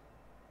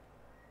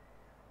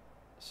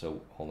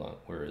 So hold on,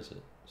 where is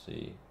it?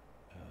 See,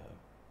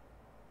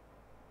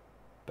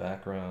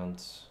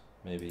 backgrounds,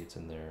 maybe it's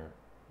in there.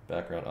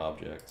 Background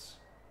objects.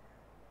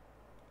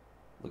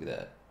 Look at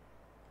that.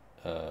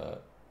 A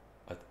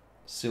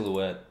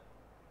silhouette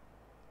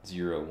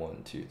 0,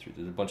 1, 2, 3.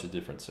 There's a bunch of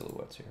different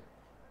silhouettes here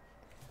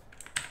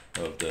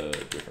of the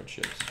different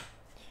ships,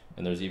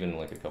 and there's even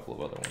like a couple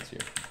of other ones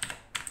here.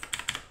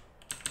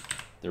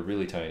 They're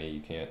really tiny.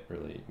 You can't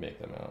really make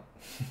them out.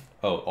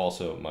 Oh,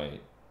 also my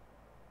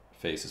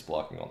face is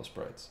blocking all the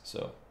sprites,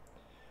 so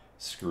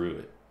screw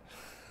it.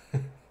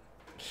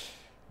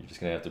 You're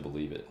just gonna have to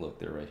believe it. Look,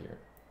 they're right here.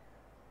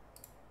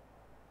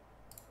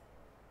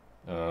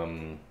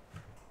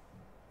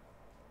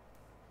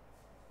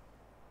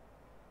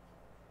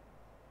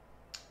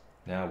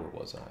 Now where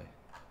was I?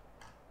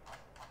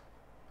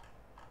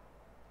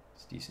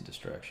 It's decent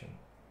distraction.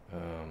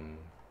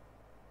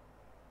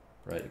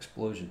 Right,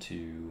 explosion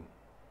 2,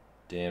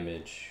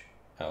 damage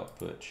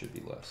output should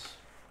be less.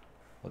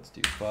 Let's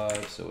do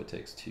 5, so it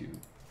takes 2.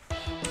 So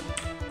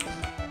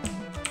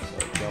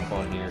I jump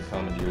on here,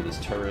 commandeer this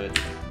turret,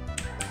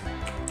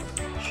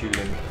 shoot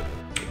him,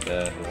 like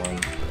that, 1,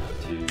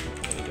 2,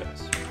 and he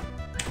dies.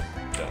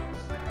 Done.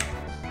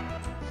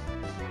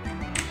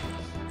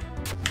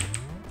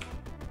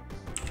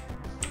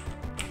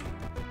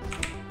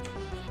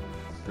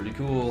 Pretty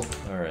cool.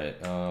 Alright,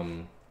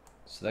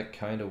 so that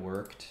kind of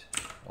worked.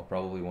 I'll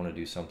probably want to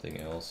do something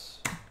else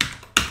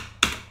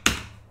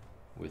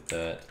with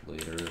that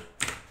later.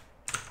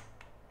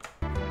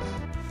 I'm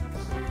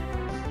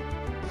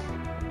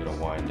gonna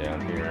wind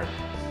down here.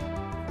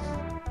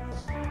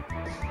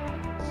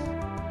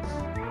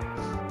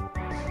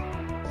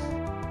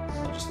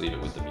 I'll just leave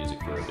it with the music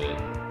for a bit.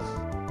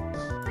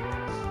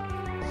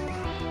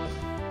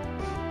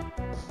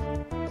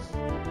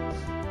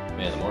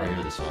 Man, the more I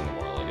hear the song, the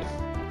more I like it.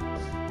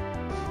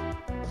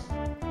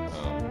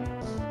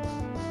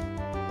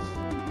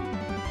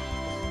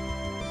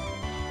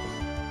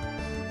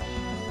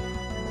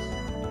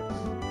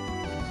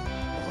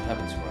 What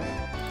happens when I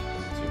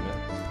zoom in?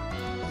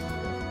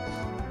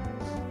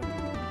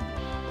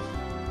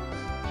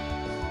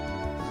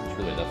 There's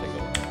really nothing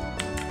going on.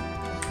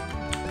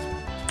 Let's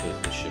put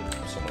the ship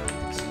somewhere you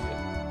can see it.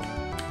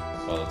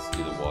 Oh, let's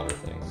do the water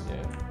thing,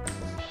 yeah.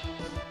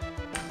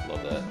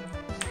 Love that.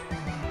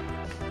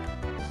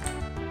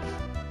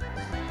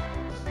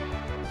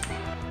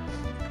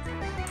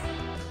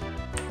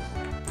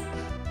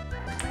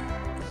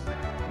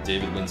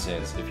 David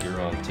Winsands, if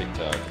you're on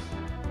TikTok,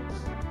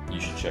 you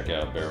should check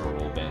out Barrel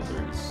Roll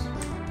Banter.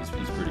 He's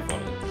pretty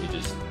funny. He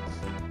just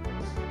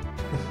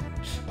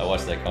I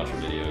watched that Contra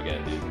video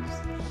again, dude.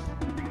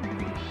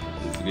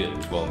 It's good.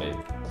 It's well made,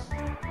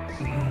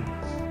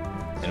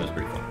 and it was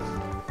pretty fun.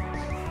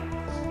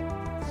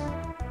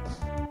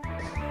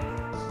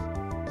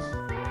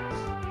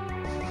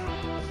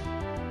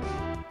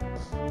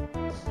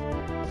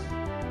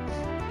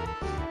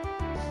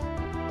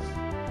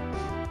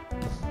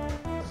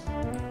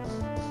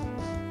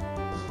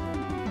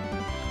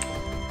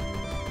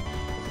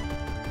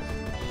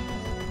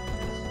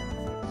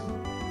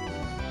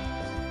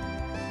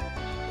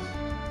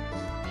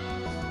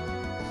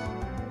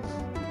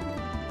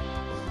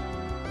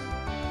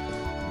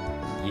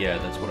 Yeah,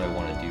 that's what I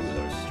want to do with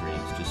our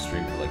streams. Just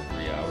stream for like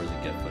 3 hours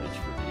and get footage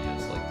for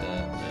videos like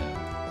that.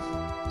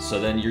 Yeah. So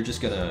then you're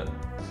just gonna...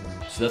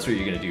 So that's what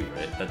you're gonna do,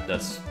 right?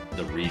 That's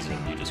the reason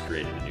you just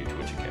created a new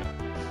Twitch account.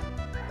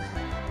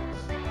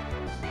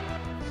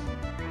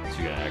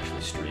 So you're gonna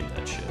actually stream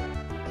that shit.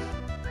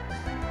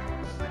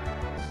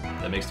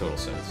 That makes total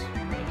sense,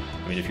 right?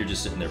 I mean, if you're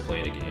just sitting there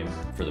playing a game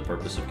for the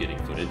purpose of getting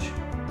footage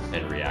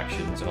and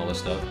reactions and all this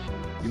stuff,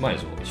 you might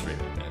as well be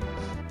streaming it, man.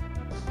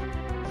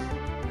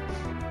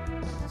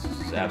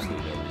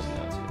 Absolutely no reason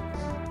not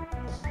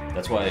to.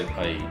 That's why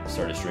I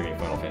started streaming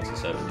Final Fantasy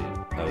VII,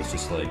 dude. I was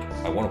just like,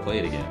 I want to play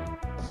it again.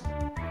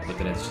 But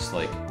then it's just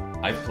like,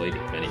 I've played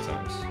it many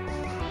times.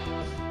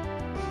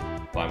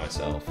 By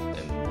myself.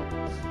 And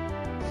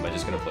am I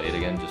just going to play it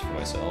again just for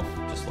myself?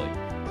 Just like,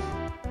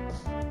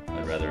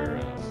 I'd rather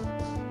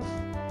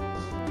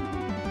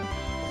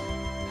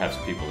have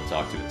some people to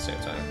talk to at the same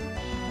time.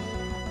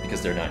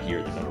 Because they're not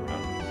here, they're not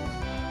around.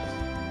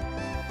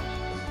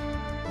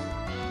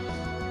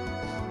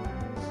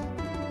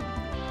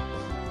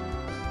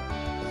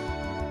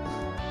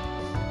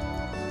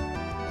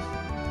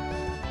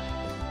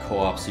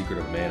 Co-op Secret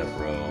of Mana,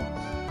 bro.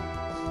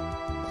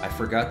 I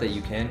forgot that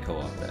you can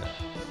co-op that.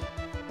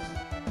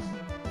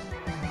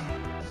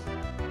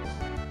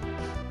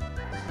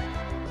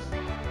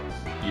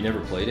 You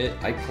never played it?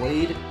 I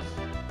played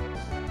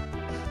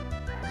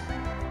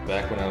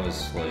back when I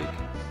was like,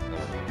 I don't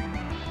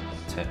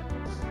know,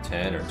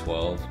 10 or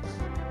 12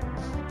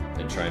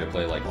 and trying to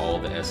play like all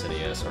the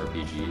SNES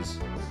RPGs.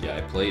 Yeah,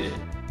 I played it.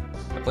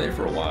 I played it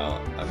for a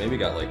while. I maybe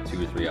got like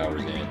 2 or 3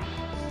 hours in.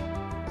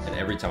 And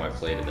every time I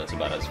played it, that's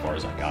about as far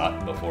as I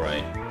got before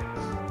I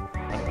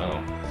don't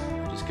know,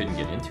 I just couldn't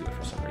get into it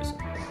for some reason.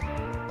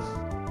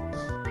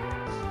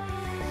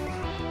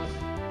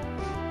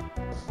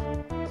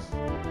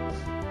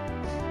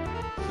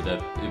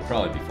 But it'd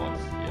probably be fun,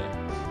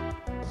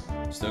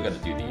 yeah. Still gotta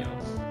do the,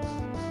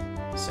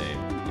 same,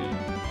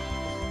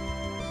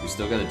 yeah. We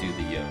still gotta do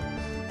the,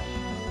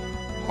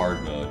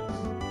 hard mode,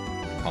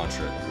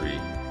 Contra 3.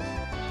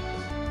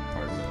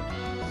 Hard mode.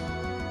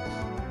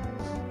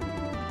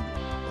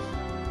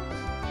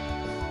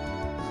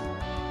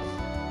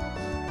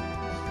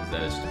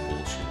 That is just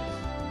bullshit.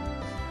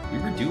 We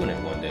were doing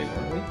it one day,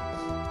 weren't we?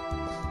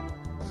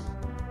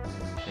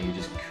 And we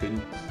just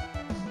couldn't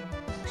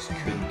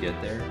get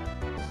there.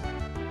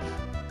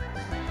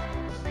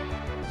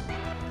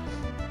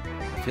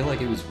 I feel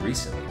like it was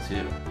recently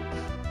too.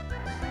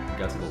 We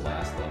got to the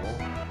last level.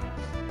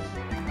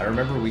 I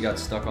remember we got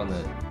stuck on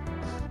the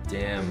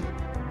damn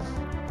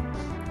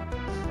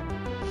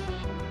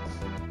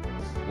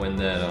when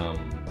that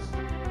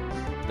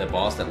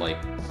boss that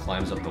like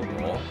climbs up the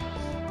wall.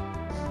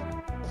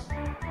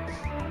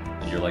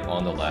 You're like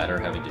on the ladder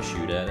having to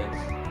shoot at it.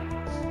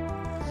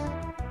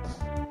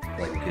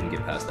 Like we couldn't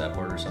get past that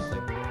part or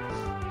something.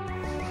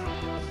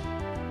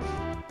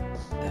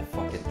 That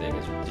fucking thing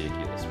is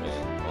ridiculous,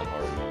 man, on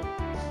hard mode.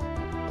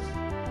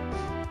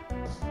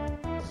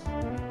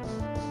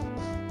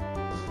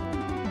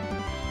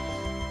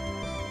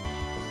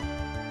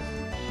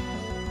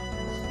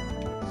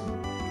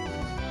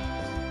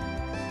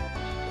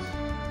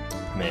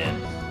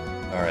 Man,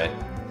 alright.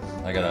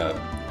 I got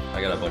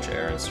a bunch of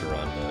errands to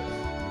run, but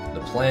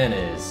the plan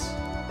is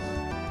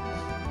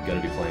I'm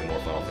gonna be playing more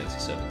Final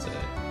Fantasy VII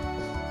today.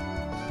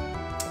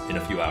 In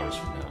a few hours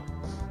from now.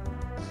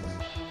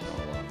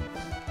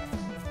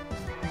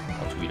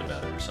 I'll tweet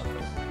about it or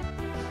something.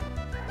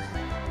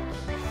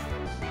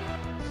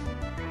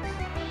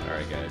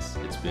 Alright guys,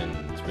 it's been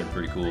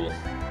pretty cool.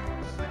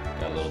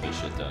 Got a little bit of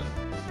shit done.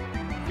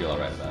 Feel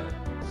alright about it.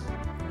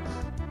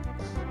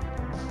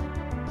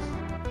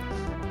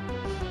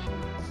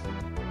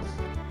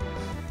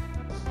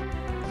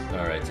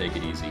 Alright, take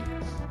it easy.